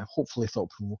 hopefully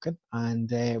thought provoking, and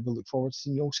we'll look forward to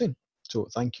seeing you all soon. So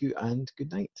thank you and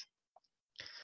good night.